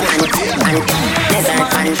foot and desert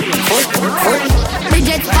pan foot.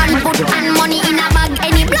 Bridget pan foot and money in a bag.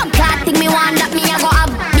 Any blood clot thing me want that me a go have.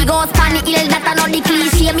 the ghost on the hill, that I know the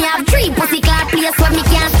cliche. Me have 3 pussy clad place where me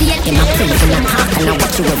can't see it. Them a pray, them a talk, and I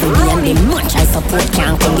watch you every day. And the much I support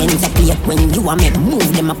can't come in the plate. When you a make move,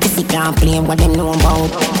 them a pussy can't play. What them know about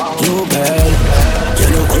you, girl? You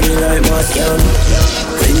know coming like Moscow.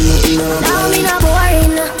 When you know now me not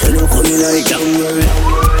boring. you know coming like young girl.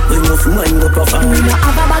 We must mind go profound. Me not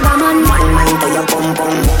have a bag of man. One man to your pum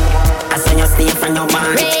pum. I say you stay from your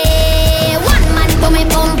man. Ray, one man to me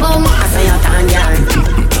pum pum. I say you tan girl.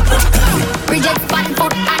 Bridget pan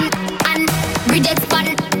foot and Bridget pan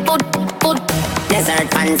foot.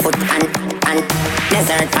 Desert pan foot and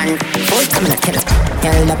desert pan foot. I'm gonna kill it.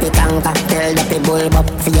 Tell the picanka, tell the bulb up.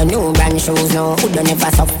 For your new brand shoes, no hood don't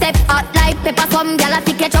never stop. Step out like pepper, some gyal a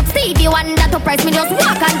fi catch up. Stevie Wonder to price me, just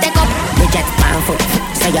walk and take up. Bridget pan foot,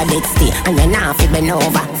 so you did stay. And you now fi bend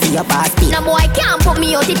over, for your past speed. No boy can't put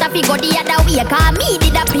me out, it a fi go the other way. Cause me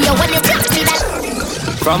did a play when you block me that.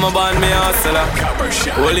 From a band, me hustler.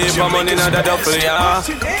 Only for money, not a duffel, yeah.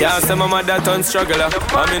 Can't say my mother turn struggler.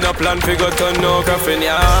 I'm in a plan, figure turn no coffin,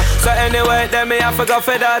 yeah. So anyway, then me have to go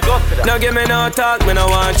for that. Now give me no talk, me no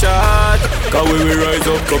want chat. Cause we will rise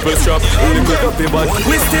up, couple strap. Only quick up your butt.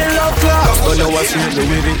 We still love clocks, but now what's really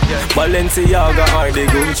with it? Balenciaga or the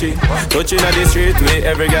Gucci. Touching on the street, we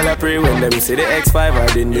every girl a pray. When them see the X5 or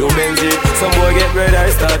the new Benji. Some boy get red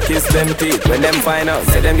eye, start kiss them teeth. When them find out,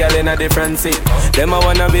 say them girl in a different seat. Them a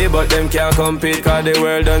wanna be, but them can't compete. Cause the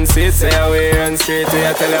world don't see it. Say away and straight, we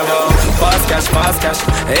a tell you about fast cash.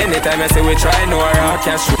 Anytime I say we try, no raw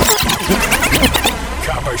cash.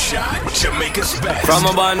 Copper Shot, Jamaica's best. From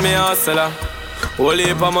a band, me hustler. Whole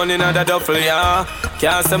heap of money in the duffel, yeah.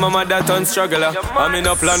 Can't say my mother turn struggler. I'm in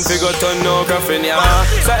a plan figure turn no coffin, yeah.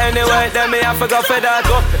 So anyway, then me have to go for that.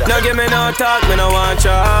 Now give me no talk, me no want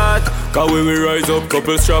chat. Cause we will rise up,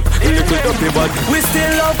 couple strap. In the quick up the bad. We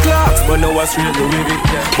still love clocks, but now what's really with it?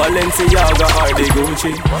 Balenciaga or the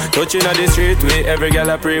Gucci. Touching on the street, we every girl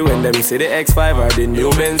a pray. When them see the X5 or the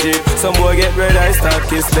new Benji. Some boy get red eye, start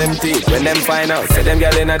kiss them teeth. When them find out, say them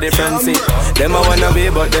girl in a different seat. Them a wanna be,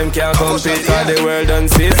 but them can't compete. Cause the world don't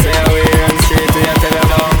see it. Say away and straight, we a tell you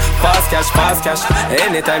now. Fast cash.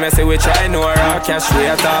 Anytime I say we try, no raw cash. We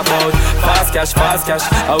a talk about fast cash.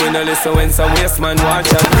 And we no listen when some waste man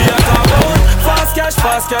watch and we a talk about fast cash.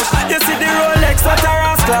 You see the Rolex, what a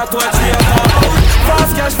ass clock, what we a talk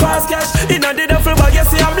about fast cash. Inna the duffel bag, you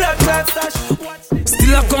see a blood clot stash.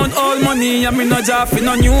 Still I count all money, and me no job for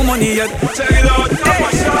no new money yet. Check it out,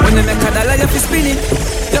 when you make a dollar, you fi spin it.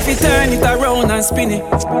 You fi turn it around and spin it.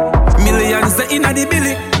 Millions the inna the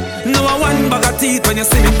billy. No one bag of teeth when you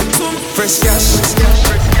see me. Fresh cash.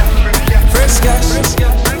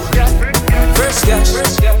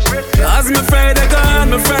 Cause me Friday gone,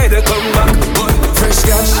 me Friday come back. Fresh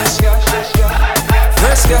cash.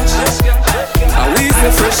 And we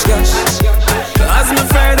say fresh cash. Cause me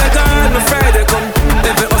Friday gone, me Friday come.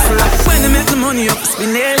 Every hustler, when you make the money up,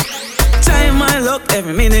 spin it. Time my luck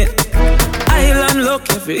every minute. Island luck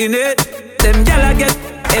every minute. Them gyal get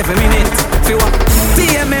every minute. Feel what?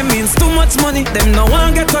 TMM means too much money. Them no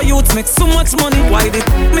one get a youth make so much money. Why did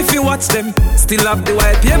me fi watch them? Still have the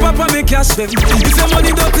white paper for me cash them. If your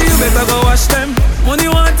money dirty, you better go wash them. Money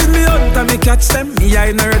wanted me out and me catch them. Me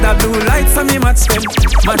I know that blue lights and me match them.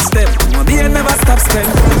 My beer never stops them.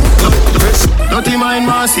 Dirty mind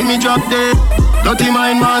man see me drop dead. Dirty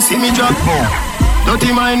mind man see me drop.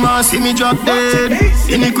 Dirty mind man see me drop dead.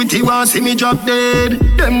 Iniquity want see me drop dead.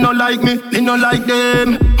 Them no like me no like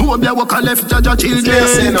them. Who be a walk a left judge children.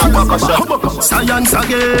 Science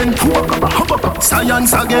again.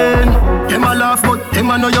 Science again. Them a laugh but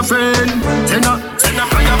them a know your friend. Tenna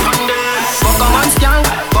fire from them. Pokemon skank.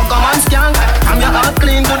 Come your heart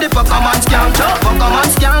clean to the Pokemon skank.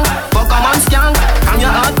 Pokemon skank. Come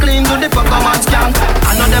your heart clean to the Pokemon skank.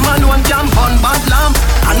 I know them alone can burn bad lamp.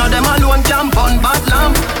 I know them alone can burn bad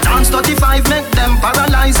lamp. Chance 35 make them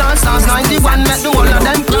paralyze and stars 91 make the whole of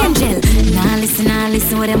them cramp. Angel, now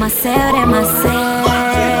listen what them a say, Them want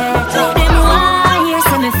hear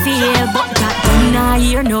some me feel, but that them not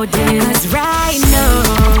hear no deal. 'Cause right now,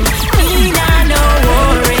 me nah no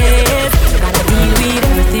worries. Gotta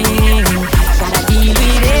deal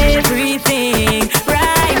with everything.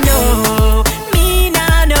 Right now, me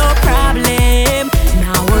nah no problem.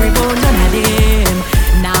 Now worry about none of them.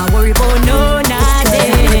 Now worry about none of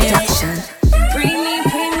them. Pre me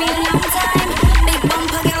long time. Big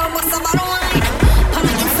bumper girl, what's about wine? On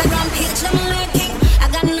my Instagram page, I'm lurking. I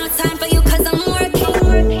got no time for you 'cause I'm working.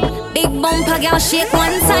 Big bumper girl, shake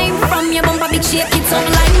one time. From your bumper, big shake it up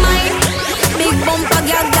like mine. Big bumper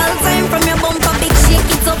girl time. From your bumper, big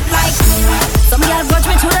shake it up like. Some girl grudge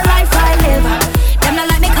me to the life I live. Them not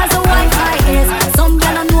like me 'cause the Wi-Fi is. Some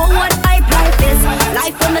girl don't know what life is.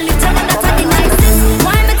 Life on the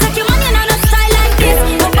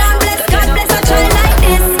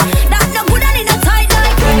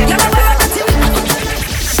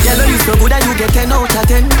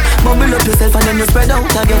spread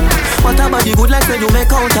out again. What a body good like when you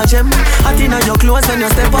make out a gem. Hot inna your clothes when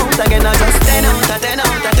you step out again. I just 10 out of 10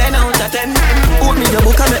 out of 10 out of 10. Put me your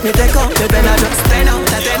book and make me take out the pen. I just 10 out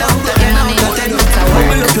of 10 out of 10 out of 10.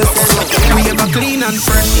 We ever clean and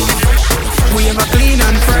fresh. We ever clean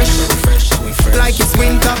and fresh. Like it's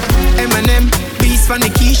winter. M&M, beast from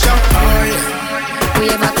the Keisha. Oh yeah.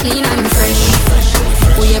 We ever clean and fresh.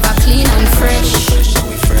 We ever clean and fresh.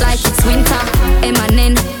 Like it's winter.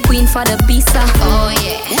 M&M, queen for the pizza. Oh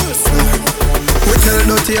yeah. We tell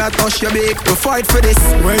dirty I touch your bake. We fight for this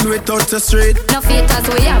when we touch the street. No haters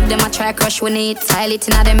we have them a try crush we need. Tile it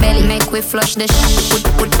inna them belly make we flush the shit.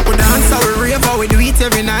 We dance how we rave how we do it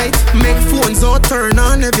every night. Make phones out turn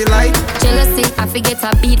on every light. Jealousy I forget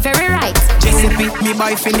a beat very right. JCP me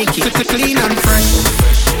buy finicky. Clean and fresh.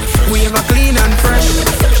 We ever clean and fresh.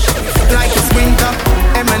 Like it's winter.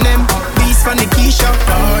 M&M, beast from the Keisha.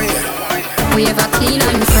 Oh yeah. We ever clean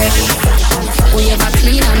and fresh. We ever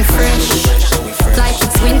clean and fresh. Like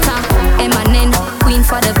it's winter. M&M, queen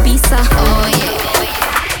for the pizza. Oh yeah.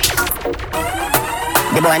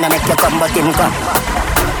 The boy na make you come but him come.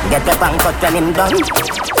 Get your pants cut when him done.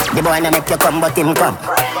 The boy na make you come but him come.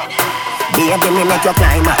 Baby me make you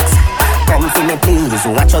climax. Come see me please.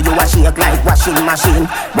 Watch how you a shake like washing machine.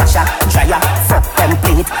 Washer, dryer, fuck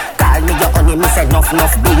complete. Call me your honey, me say nuff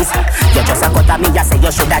bees. You just a cut at me, you say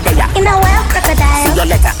you shoulda there. In the well, crocodile. See your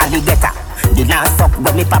letter, alligator. The last fuck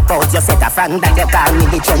when me pop out, you set a fan that you call me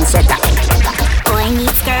the trendsetter. Boy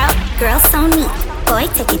needs girl, girl so neat. Boy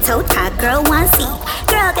take it out, her girl want see.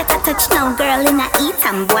 Girl get a touch now, girl in a eat.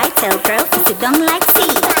 And boy tell girl to sit down like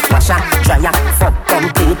sea. Washer, dryer, fuck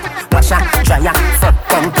complete. Washer, dryer, fuck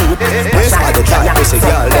complete. Washer, dryer,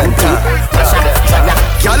 fuck complete. Washer, dryer.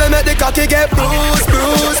 Y'all make the cocky get bruised.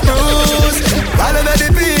 Y'all make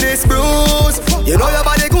the penis bruised. You know your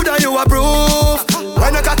body good and you approve.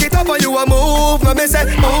 When you cock it up and you a move, me say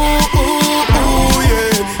ooh,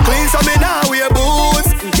 yeah. Clean so me now wear boots.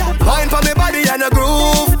 Wine for me body and a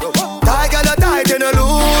groove. Tight and a tight and a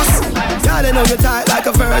loose. Y'all know you tight like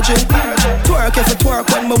a virgin. Twerk if you twerk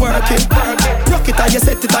when me working. Rock it and you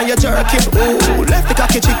set it and you jerk it. Ooh, left the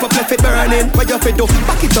cocky cheek up, left it burning. What you fi do?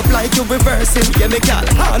 Back it up like you reversing. Yeah, me gal,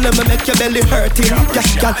 all of me make your belly hurting.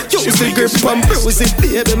 Gal, use the grip and bruise it.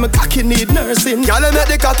 Baby, my cocky need nursing. Gal, make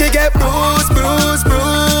the cocky get bruised.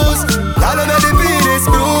 Gal, make the penis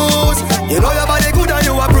bruised. You know your body good and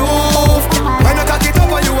you approve. When you cock it up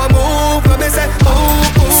and you a move, let me say ooh,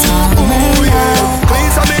 yeah. Clean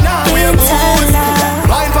so me now we a booze.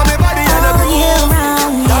 Wine for me body and a groove.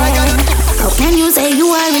 How can you say you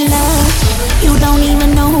are in love? You don't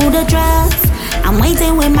even know who to trust. I'm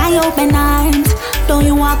waiting with my open arms. Don't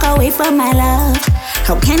you walk away from my love?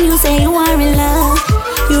 How can you say you are in love?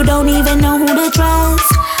 You don't even know who to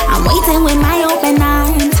trust. I'm waiting with my open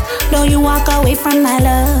arms. Don't you walk away from my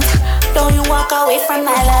love? Don't you walk away from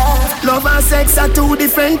my love? Love and sex are two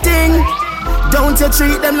different things. Don't you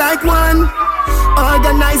treat them like one.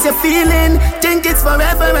 Organize your feeling. Think it's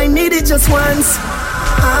forever, I need it just once.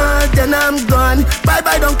 Then I'm gone.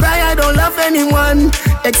 Bye, don't cry, I don't love anyone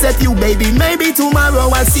except you, baby, maybe tomorrow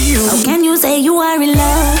I'll see you. How can you say you are in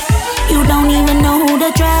love? You don't even know who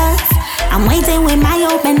to trust. I'm waiting with my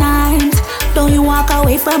open arms. Don't you walk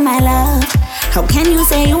away from my love? How can you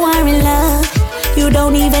say you are in love? You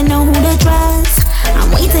don't even know who to trust.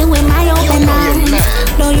 I'm waiting with my open arms.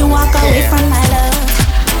 Don't you walk away from my love?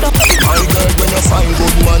 My girl, when you find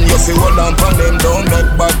good man, you feel hold on pon them. Don't make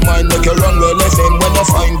bad mind, make you run well left him. When you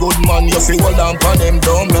find good man, you feel hold on pon them.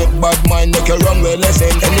 Don't make bad mind, make you run well left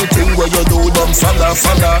him. Anything where you do, them follow.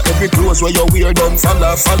 Every clothes where you wear, them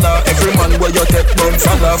follow. Every man where you take, them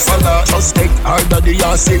follow. Just take harder the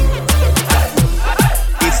yassing.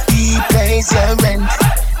 If he pays your rent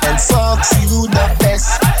and fucks you the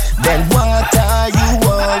best, then what are you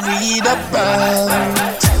worried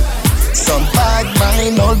about? Some bad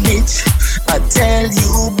mind old bitch, I tell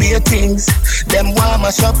you bare things. Them want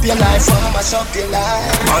mash up your life,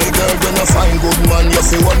 My girl, when you find good man, you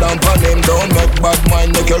feel hold on pon him. Don't make bad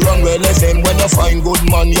mind, make you run well left him. When you find good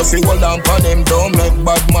man, you feel hold on pon him. Don't make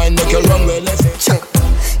bad mind, make you run well left him.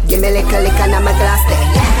 Give me liquor and I'm a glass there.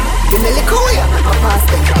 Give me liquor, I'm a pass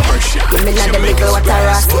there. Give me not the liquor, what I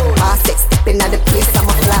rust. Pass it, stepping at the place, I'm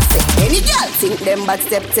a classic. Any girl think them bad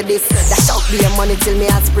step to this. Dash out be money till me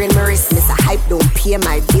heart sprain my wrist. Miss a hype don't pay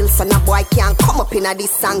my bills, so no boy can't come up in a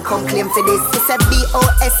this and come claim for this. It's a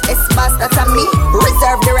BOSS boss, that's a me.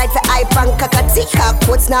 Reserve the right for hype and cockatee.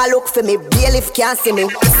 What's now look for me, bailiff can't see me.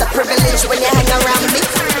 It's a privilege when you hang around me.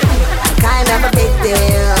 Kind of a big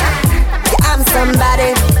deal. I'm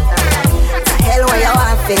somebody. To hell where you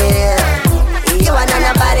want feel. You are not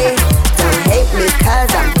nobody. Don't hate me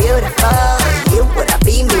cause I'm beautiful. You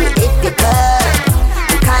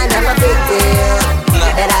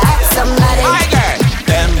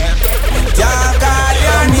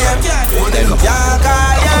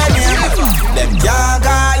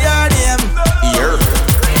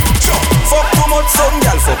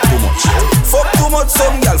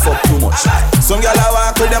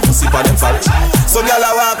forehead. Some gyal a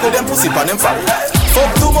walk with them pussy on them forehead.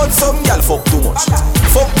 Fuck too much, some gyal fuck too much.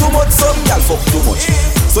 Fuck too much, some gyal fuck too much.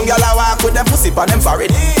 Some gyal a walk with them pussy on them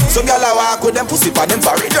forehead. Some gyal a walk with them pussy on them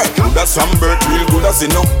forehead. That's from birth real good as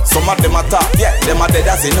you know. Some of them a talk, yeah, them a dead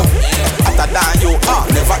as you know. After that you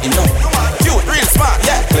never enough. Cute, real smart,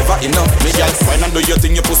 yeah, clever enough. Me gyal fine and do your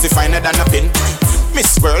thing, your pussy finer than a pin.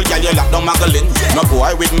 Miss World, girl, you lock down Magdalene. No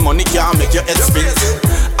boy with money can't make your head spin.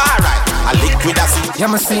 Alright, I liquid as it. Yeah,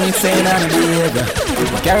 my seat saying on the behavior.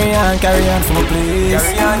 Carry on for me, please.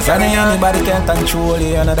 Sonny, anybody can't control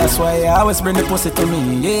you, and that's why I always bring the pussy to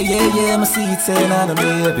me. Yeah, my seat saying on the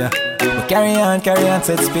behavior. But carry on,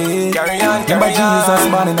 set speed. Remember Jesus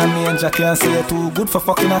born in a manger, can't say you're too good for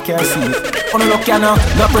fucking a car seat. Wanna look ya now,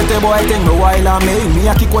 no pretty boy thing, no while I make me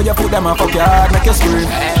a kick where you put them and fuck your heart, make you scream.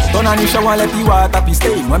 Turn on the shower, let the water be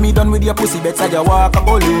stain. When me done with your pussy, better you walk a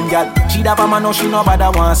bowling, girl. She da a man, no she no bad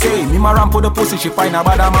one say. Me ma ramp for the pussy, she find a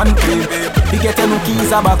bad man claim. He get a new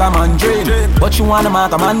keys, a bag a man drain. But she wanna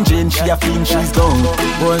mark a man Jane, she a fiend, she's done.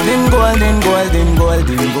 Golden, girl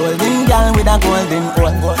with a golden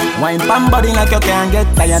gold. Wine pan body like you can't get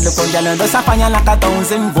tired. Look on girl and just a fire like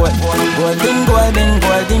 1,000 volt. Golden girl,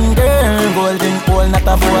 golden pole, not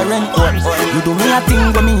a boring pole. You do me a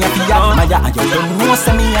thing, go me a fiat, Maya, and you don't know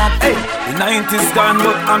say me a. Hey, the 90s gone,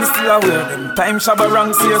 but I'm still aware. Them time Shabba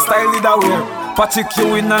Ranks, your style is aware. Patrick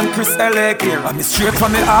Ewing and Chris Elec here. I'm straight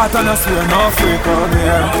from the heart and I swear no freak on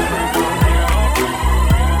here.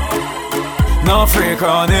 No freak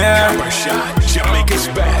on here. Jamaica's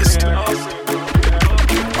best.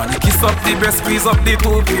 When you kiss up the breast, squeeze up the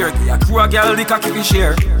two beard. The crew a girl, the cocky fi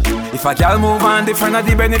share. If a girl move on, different of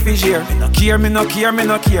the beneficiary. Me no care,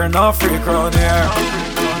 no freak on here.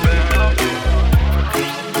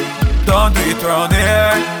 Don't do it round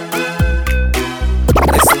here.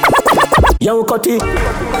 Yo, Cutty,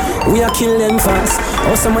 we a kill them fast.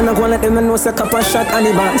 How some man a go let them know say copper shot and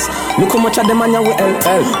the boss. Look how much of them and you will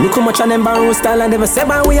help. Look how much of them barrow style and never say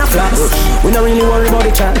man we a flash. We not really worry about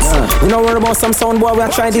the chance. We not worry about some sound boy we a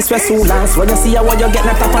try this way so last. When you see how you get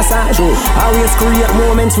not a passage. Always create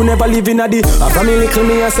moments we never live in a day. After me little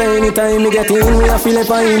me a say anytime me get in we a feel like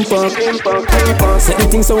a impact. Say the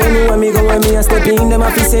thing so anywhere me go when me a step in them a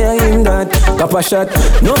fi say I am that. Copper shot,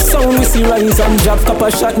 no sound we see rise and drop. Copper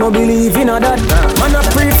shot no believe in that. Man a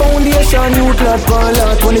pre-foundation, you clap a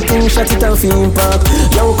lot. When the thing shot it and feel impact.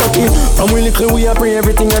 Yo, Cutty, from we little we a pray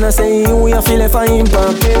everything and I say we a feel like a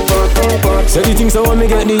impact. Say the thing so when me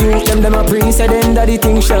get the youth, them a pray, say them that the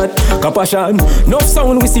thing shot. Copper shot, no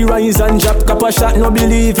sound we see rise and drop. Copper shot, no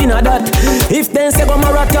believe in that. If them say go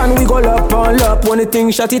marathon, we go lap and lap. When the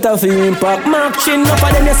thing shot it and feel impact. Mark chin up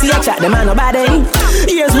and them you see a chat, them a nobody.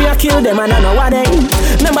 Years we a kill them and I know what they.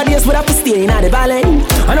 Remember days we have to stay in the valley.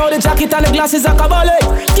 I know the jacket and the glasses are cabale.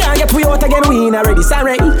 Can't get we out again, we ain't already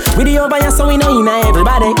sorry. We the over here so we know in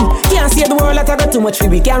everybody. Can't see the world that I got too much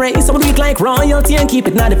we carry. So we do it like royalty and keep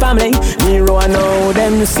it not the family. Nero I know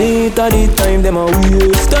them see it at the time, them a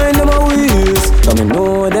waste. Time them a waste. So me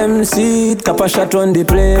know them see it, copper shot run the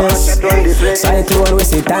place. Cyclone we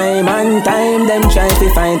see time and time. Them try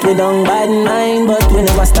to fight we don't bad mind. But we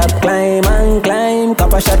never stop climb and climb.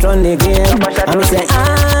 Copper shot run the game. And we say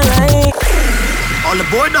alright. All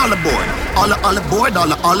aboard, all aboard. All aboard,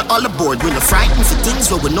 all aboard. We're not frightened for things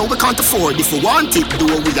where we know we can't afford. If we want it, do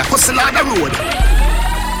it, we got hustle on the road.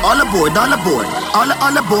 All aboard, all aboard. All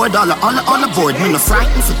aboard. We're not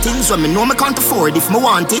frightened for things where we know we can't afford. If we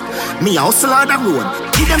want it, me a hustle on the road.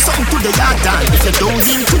 Give them something to the yard done. If you don't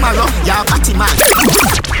hear tomorrow, you're a batty man.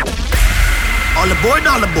 All aboard,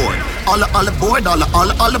 all aboard. All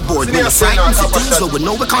aboard. We're not frightened for things where we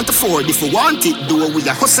know we can't afford. If we want it, do it, we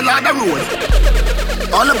got hustle on the road.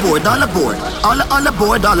 All aboard. All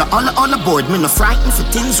aboard. Me no frightened for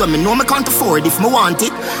things when me know me can't afford. If me want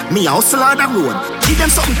it, me a hustle on the road. Give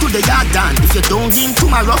them something to the yard done. If you don't give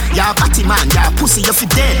tomorrow, you're a batty man, you're a pussy, you're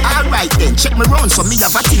dead. Alright then, check me round so me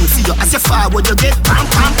have a thing for you. As you forward you get pam.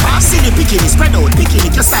 Silly picking it, spread out, picking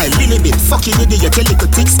it your style, little bit. Fucking idiot, your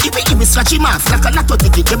little ticks. If it scratch him off like a lot of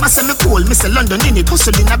ticket. You must say me cool, Mr. London in it.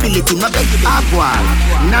 Hustling ability, no beg it. Boy,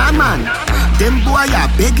 nah man. Them boy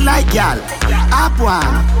are big like y'all. Boy,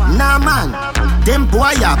 nah man. Them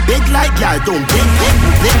boy are big like y'all. Don't big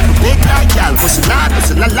like y'all.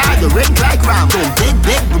 Hustle la you red like ram. Don't big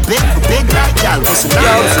like y'all. Hustle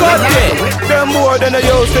la. Them more than a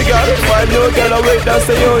used to girl. Find new girl away, that's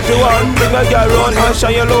the usual one. Bring a girl round and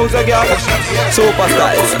shine your loads a girl. Super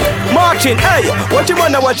styles. Marching, hey, what you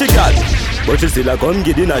wanna, what you got? but she still a come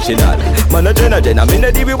get the national. Man a Jenna, me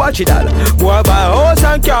no deal we watch it all. Boy buy a house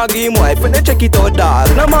and can't give him wife, and they check it out dog.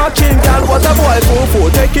 No marching gal, what a boy for.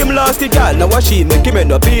 Take him last the gal, now what she make him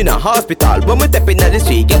end up in a hospital. When we step in the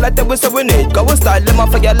street, girl like that we say we need, cause we style them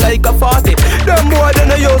off for you like a 40. Them boy they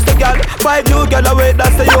no use the gal, 5 new gal away,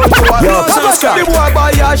 that's the use to one. Yo, the boy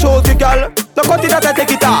buy a shows the gal, no cut it out and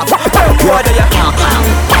take it off. Them boy they a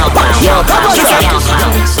yo, come on,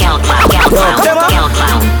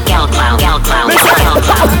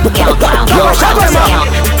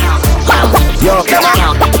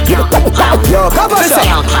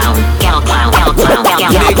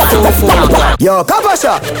 Yo, cover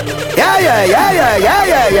shot. Yeah.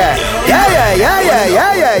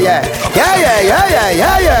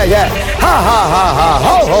 Ha.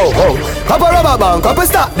 Ho. Couple rubber band, couple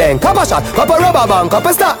stop then. Cover shot. Couple rubber band,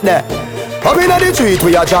 couple stop there. Up inna the street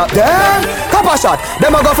we a drop them. Copper shot,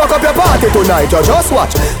 them a go fuck up your party tonight. You just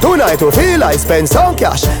watch. Tonight you feel like spend some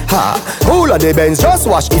cash. Ha, cool on the Benz just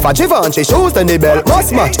watch. If a Givenchy shoes then the belt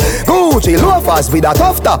must match. Gucci loafers with a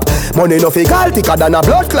tough top. Money no fi call thicker than a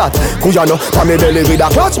blood clot. Kujano, pa me belly with a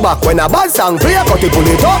clutch back. When a bad song play, cut it pull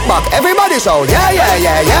it up back. Everybody shout yeah.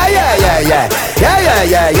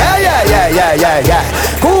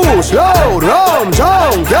 Goose, loud, rum,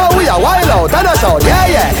 junk. Yo, we a wild out and a shout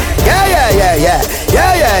yeah.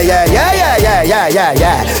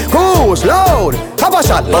 Goose, loud. Have a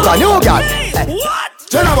shot, but a new gal.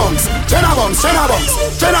 Jenna bungs,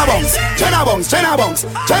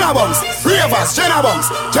 Ravers, Jenna bungs,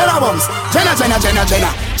 Jenna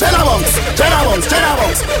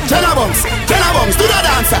bungs, do the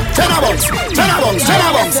dancer, Jenna bungs,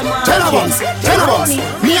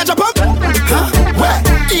 me a jump up, where,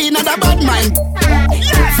 in a bad mind,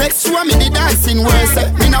 vex show me the dancing worse,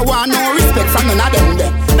 me no want no respect from none of them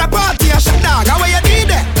there, the party a shut down, how you did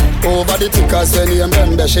there? Over the tickers when you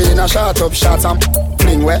remember, she in a shot up shots and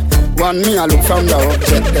fling where one me a look from the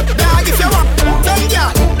object. Dog, if you want, don't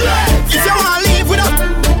get. If you want live without,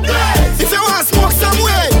 if you want smoke some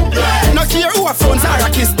way, no care who a phones are a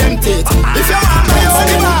kiss them teeth. If you want my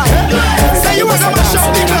only man, say you was a mash up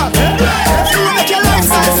the club. You will make your life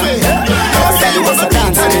so sweet. Say you was a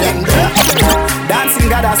dancing.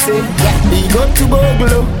 Dancing God I say, be good to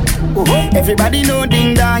Boglo. Everybody know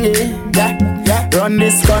ding dong, yeah. Run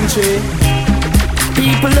this country.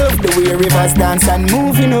 People love the way Rivers dance and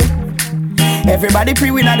move, you know. Everybody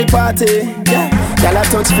pre-win at the party, yeah. Y'all a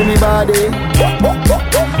touch for me body.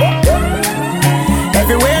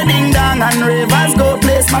 Everywhere ding dong and Rivers go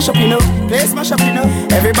play smash up, you know.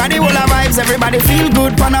 Everybody will have vibes, everybody feel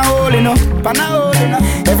good, pan a hole, you know.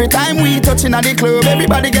 Every time we touch in at the club,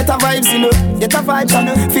 everybody get a vibes, you know. Fi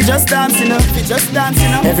just dance, you know.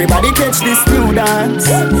 Everybody catch this new dance.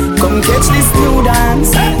 Come catch this new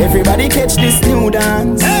dance. Everybody catch this new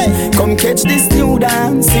dance. Come catch this new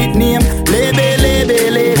dance. It name Lebe.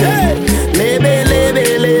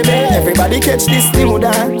 Everybody catch this new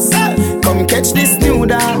dance. Come catch this new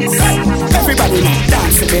dance. Everybody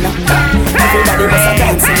dancing, you know. Everybody was a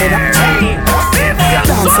dancing, you know.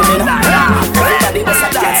 Dancing, you know. Everybody was a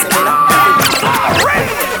dancing, you know.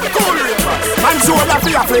 Man, shoulder for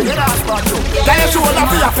your fling. Get your shoulder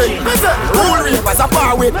for your fling. Cool ravers a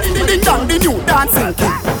bar with ding dong the new dancing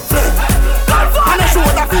king. Man, a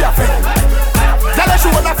shoulder for your fling. Get your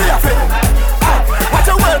shoulder for your fling. Watch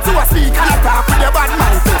your words to a speak and a talk with your bad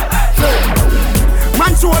mind.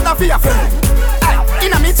 Man, shoulder for your fling.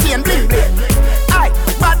 In a me chain bling bling.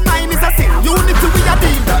 Bad mind is a sin. Unity we a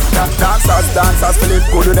deal. Dancers feel it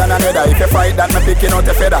gooder than another. If you fight that, me picking out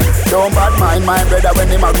a feather. Don't bad mind my brother when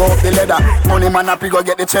him a go up the ladder. Money man happy go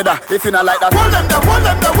get the cheddar. If you not like that, hold them there. Hold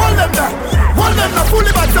them there,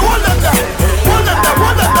 fully back to hold them there.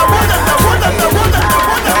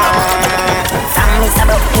 Mr.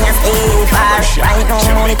 Brooklyn and stay far. Right now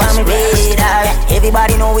money come radar.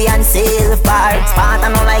 Everybody know we on sale far.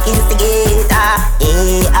 Spartan no like instigator.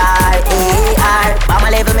 A.R. Mama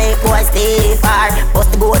level make boy stay far.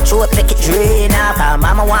 Bust to go through it, make it drain off.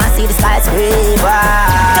 Mama wanna see the skyscraper.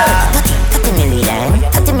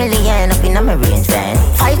 30 million up in a marine van.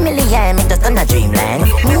 5 million me just on a dreamland.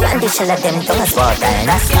 Me and the shell of them don't sport time.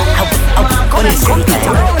 Out on the street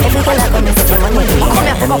time. Every girl I come in for money.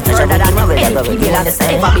 Let me touch that I know where I go. We feel the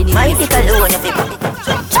same. My pick alone if you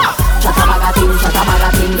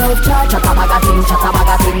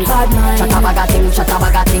Chatabagating, bad mind. Chatabagating,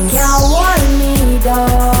 can't hold me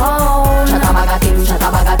down. Chatabagating,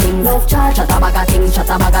 bag of things. Love charge, shut a bag of things, shut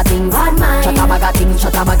a bag of things. Bad mind, shut a bag of things,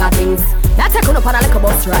 shut a bag of things. Now take on up on a little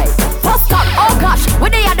bus ride. First stop, oh gosh, we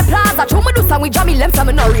they at the plaza. True me do song with Jamie Lem, so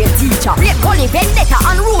me no real teacher. Rate Gully, Vendetta,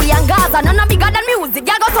 Unruly and Gaza. None of bigger than music,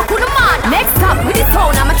 y'all go talk on the man. Next stop, with the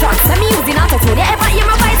sound I'm a track. Send me using attitude, you ever hear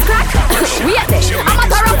my voice crack? Wait there, I'm a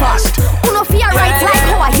rapper. Who no fear right like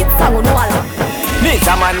how I hit song on all. This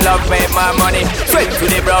a man love make my money. Sweat to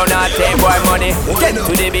the brown and take boy money. Get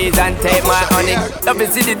to the bees and take my honey. Love to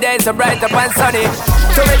see the days so bright up and sunny.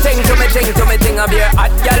 To me ting, to me ting, to me ting. Of your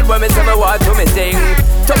hot girl when me say me want to me ting.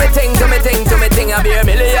 To me ting, to me ting, to me ting. Of your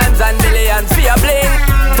millions and millions for your bling.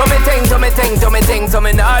 To me ting, to me ting, to me ting. So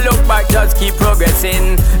me nah look back, just keep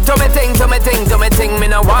progressing. To me ting, to me ting, to me ting. Me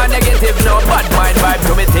no want negative, no bad mind vibe.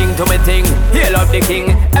 To me ting, to me ting. Hail of the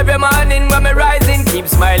king. Every morning when me rising, keep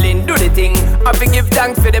smiling, do the thing. I give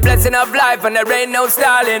thanks for the blessing of life and there ain't no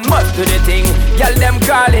stalling. Must do the thing, y'all them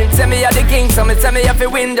calling. Say me a the king, so me say me a fi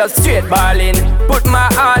win, just straight balling. Put my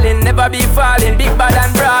all in, never be falling. Big bad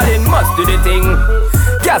and brawling, must do the thing.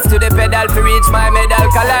 Gas to the pedal to reach my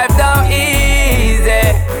medal, cause life down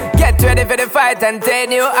easy. Get ready for the fight and 10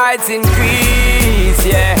 new heights increase,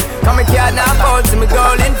 yeah. Come and can't now out to me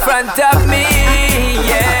goal in front of me,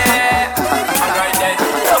 yeah. Alright then,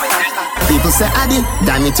 people say Addy,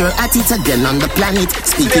 damn it, you're at it again on the planet.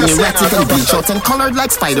 Speaking erratic and bleach out and colored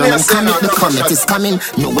like Spider-Man comic. The comet is coming,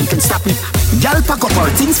 no one can stop it. Y'all pack up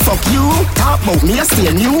our things, fuck you. Talk about me, I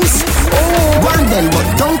stay news. Go on then, but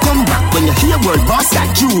don't come back when you hear word boss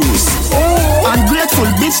that juice.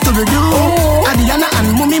 Ungrateful bitch to the do. Adiana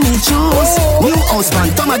and Mummy me choose. New house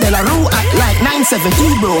man, Toma de la Rue at like 9-7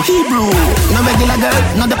 Hebrew. No regular girl,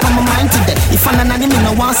 not the on my mind today. If I'm an anime,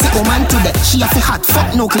 no one see woman today. She have a hot,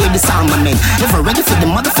 fuck no clear the sound. Never ready for the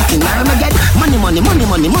motherfucking Armageddon. Money,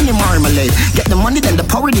 marmalade. Get the money, then the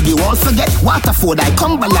power did you all forget. Waterford, I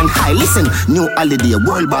Cumberland High. Listen, new holiday,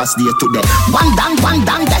 world boss day today. One down,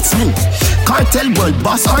 that's me. Cartel, world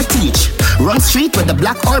boss or teach. Run street with the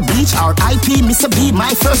black or bleach. Our IP, Mr. B,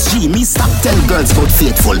 my first G. Me stop tell girls about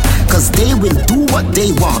faithful, cause they will do what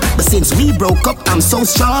they want. But since we broke up, I'm so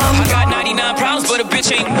strong. I got 99 pounds, but a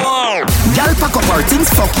bitch ain't warm. Y'all pack up our things,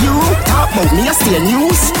 fuck you. Talk about me, I stay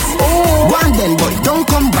news. One then, but don't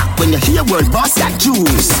come back when you hear word boss that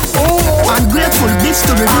juice. Ungrateful bitch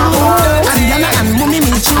to the do. Ariana and Mummy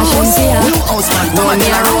me choose. New house man, roll me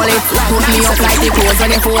a roll it. Put me up like the clothes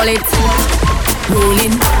when you fold it.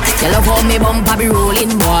 Rolling, you love how me bumper be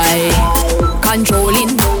rolling, boy. Controlling,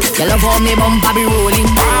 you love how me bumper be rolling.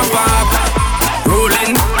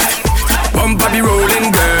 Rolling, bumper be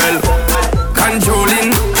rolling, girl.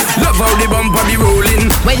 Controlling. Love how the bumper be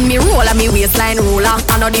rolling. When me roll a me waistline roller,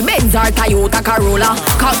 I know the Benz or Toyota Corolla.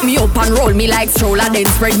 Cock me up and roll me like stroller, then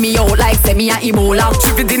spread me out like semi a Ebola.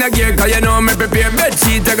 Shift it in a gear, cause you know me prepare. Bed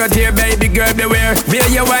sheet I got here, baby girl beware. Where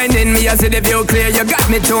you winding me, I see the view clear. You got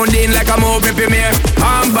me tuned in like a movie premiere.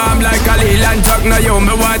 Palm bomb like a Leland truck. Now you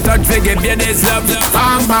me want to give you this love.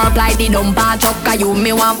 Palm bomb like the dumper truck, cause you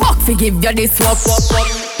me want buck to give you this walk.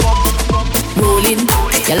 Rolling,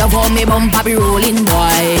 you love how me bumper be rolling,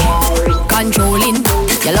 boy. Controlling,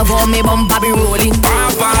 you love how me bumper be rolling.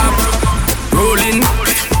 Rolling,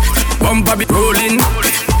 bumper be rolling,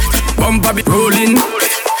 bumper be rolling.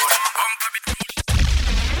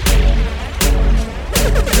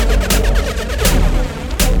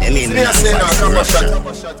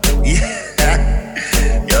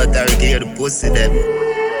 Yeah, you're dirty, you're the pussy then.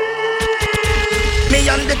 Me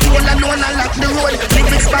on the toll alone, I lock the road.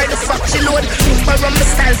 Lyrics by the fuck she load. People run the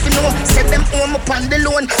style for no. Set them home upon the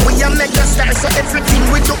loan. We are mega stars, so everything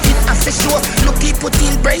we do it as a show. Looky put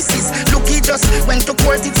in braces. Looky just went to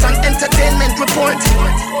court. It's an entertainment report.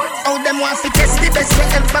 How them want to test the best we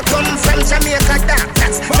ever come from Jamaica.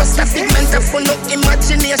 That's just a figment of no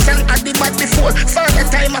imagination. I did what before. For the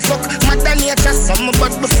time I fuck mother nature. Some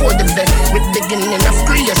but before the death. With beginning of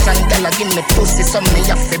creation. Tell her give me pussy. Some me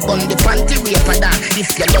have to bun the panty raper that.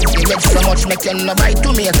 If you love the red so much, make you no buy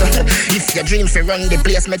tomato. If you dream for run the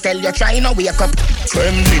place, me tell you try no wake up.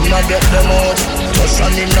 Trembling I get them out,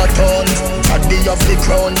 Russian in a town. Body of the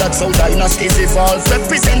crown, that's how dynasties evolve.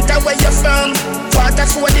 Represent where you're from. Water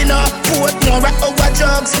for dinner, put more at our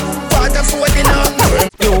drugs. Water for dinner.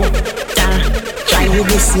 Yo, try with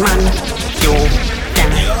this man. Yo,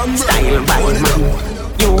 style bad man.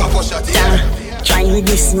 Yo, try with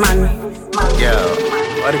this man. Yo,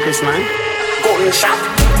 what a Chris man? Gunshot,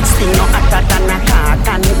 still no hotter than a cock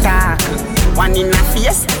and talk. One in a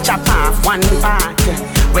face, chop off one part.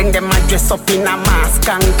 When them a dress up in a mask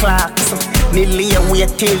and clocks, me lay wait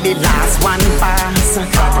till the last one pass.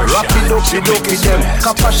 Rapid them.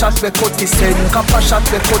 Kappa shot we cut the sen. Kappa shot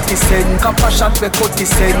we cut the sen. Kappa shot we cut the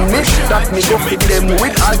sen. Me that me go fit them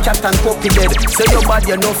with all cat and puppy dead. Say your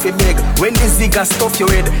body you know fi beg. When the zigga stuff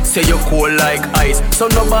your head, say you cold like ice. So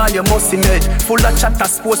no ball you must melt. Full of chatter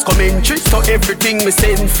sports commentary. So everything me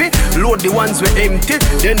send fi. Load the ones we empty.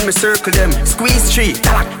 Then me circle them. Squeeze tree.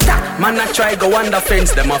 Ta ta. Man I try go on the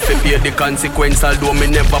fence. Them have to pay the consequence. Although me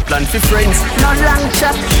never plan for friends. No long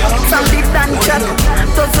chat, some big dan chat.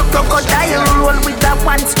 Does the crocodile roll with that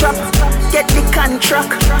one strap? Get the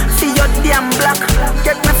contract, see your damn black.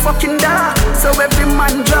 Get me fucking dark, so every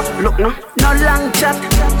man drop. Look no long chat,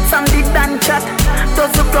 some big dan chat. Does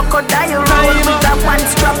the crocodile roll with that one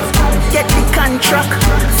strap? Get the contract,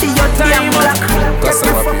 see your damn black. Get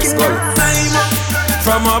me fucking dark.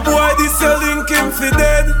 From a boy this selling him for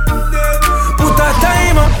dead. Put a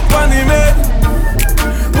timer on him head.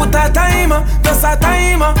 Put a timer, just a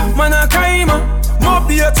timer, man a crimer. Mob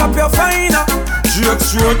the top your finer.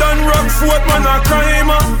 Drakes Road and Rockford, man a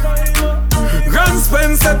crimer. Grand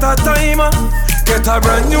Spence set a timer. Get a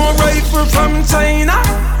brand new rifle from China.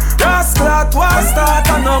 Rascal was start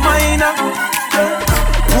and no minor.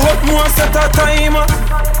 Portmore set a timer.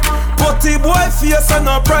 Putty boy face and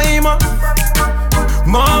a primer.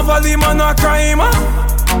 Marvelly man a crimer.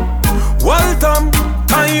 Waltham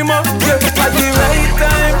timer, get at the right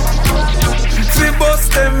time. We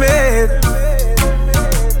bust them head.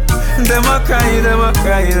 Them a cry, them a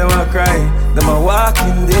cry, them a cry. Them a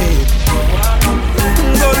walking dead.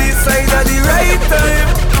 Go this side at the right time.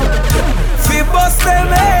 We bust them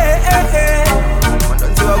head.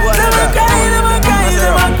 Them a cry, them a cry,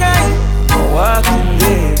 them a cry. Walking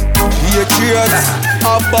dead. Yeah, cheers.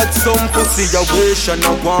 About some pussy a wish and I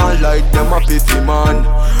want like them a piffy man.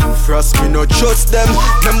 Frost me no trust them.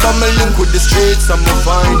 Remember me link with the streets and me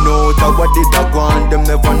find out that what did I go on. Them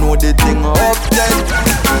never know the thing up then.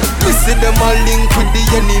 We see them a link with the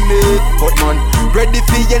enemy, but man ready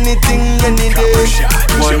for anything any day.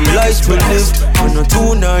 One life to live, and no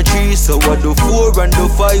 2 nor 3. So what the 4 and the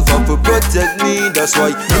 5 have to protect me. That's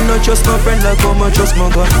why I'm not just my friend like I'm just my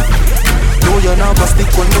gun. No, you're not gonna stick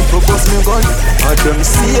when me for bust me gun. And them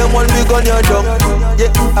see him when me gun you down. Yeah,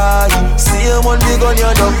 I see him when me gun you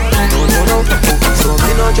down. No. So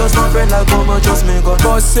me not just my friend like I'm just me gun.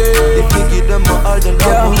 Boss if me give them all them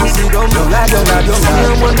love, me see them. See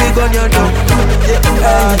him when me gun you down. Yeah,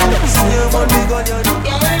 I see him when me gun you down.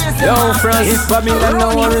 Yo, France, if Babylon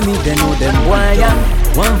no worry me, they know them wire.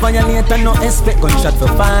 One violator, no expect gunshot for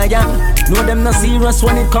fire. Know them not serious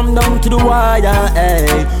when it come down to the wire.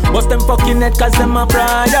 Hey, bust them fucking head cause them a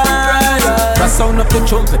prior. Press sound up the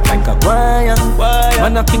trumpet like a choir.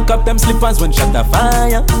 Man I kick up them slippers when shot a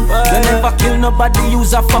fire. They never kill nobody,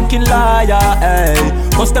 use a fucking liar. Hey,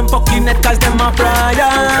 bust them fucking head cause them a prior.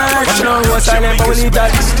 Watch now, what's silent but we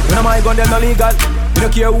legal. When am I gun, them not legal. We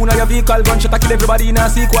don't care who na your vehicle. Gunshot a kill everybody in a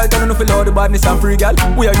sequel. Tell no feel all the badness and free gal.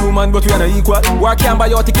 We are human but we are not equal. War can't buy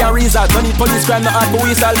out, it can't result. Don't need police crime, not hard for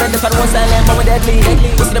we solve. Bend the one silent but we deadly.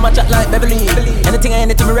 Pussy them a chat like Beverly. Anything I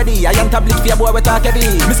anything me ready. I young tablet for your boy we talk heavy.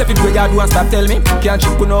 Me say if you do and stop tell me. Can't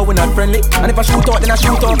shoot no we not friendly. And if I shoot out then I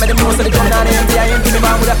shoot out. Make them know so they coming on empty. I empty me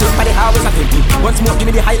man with a twist by the house a empty. One smoke give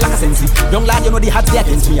me the high like a sensi. Young lad you know the hats they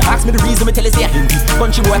against me. Ask me the reason me tell you say I empty.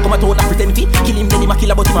 Country boy come a toad like pretend fee. Kill him then him a kill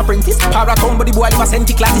about him apprentice. Para town but the boy live a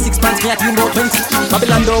centi. Classy 6 pants me a team about 20.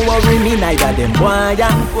 Babylon don't worry me neither them boy.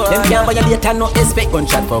 Them can't violate and no expect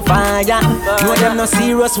gunshot for fire. Know them no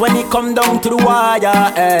serious when it come down to the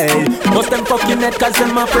wire. Hey, bust them fucking head cause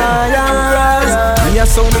them a priors. Me a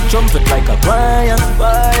sound the trumpet like a choir.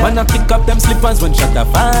 Man I pick up them slippers when shot a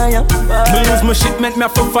fire. Me lose my shipment, me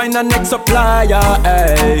have to find a next supplier.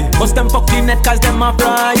 Hey, bust them fucking head cause them a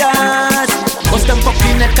priors. Bust them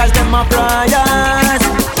fucking head cause them a priors.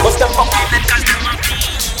 Bust them fucking head cause them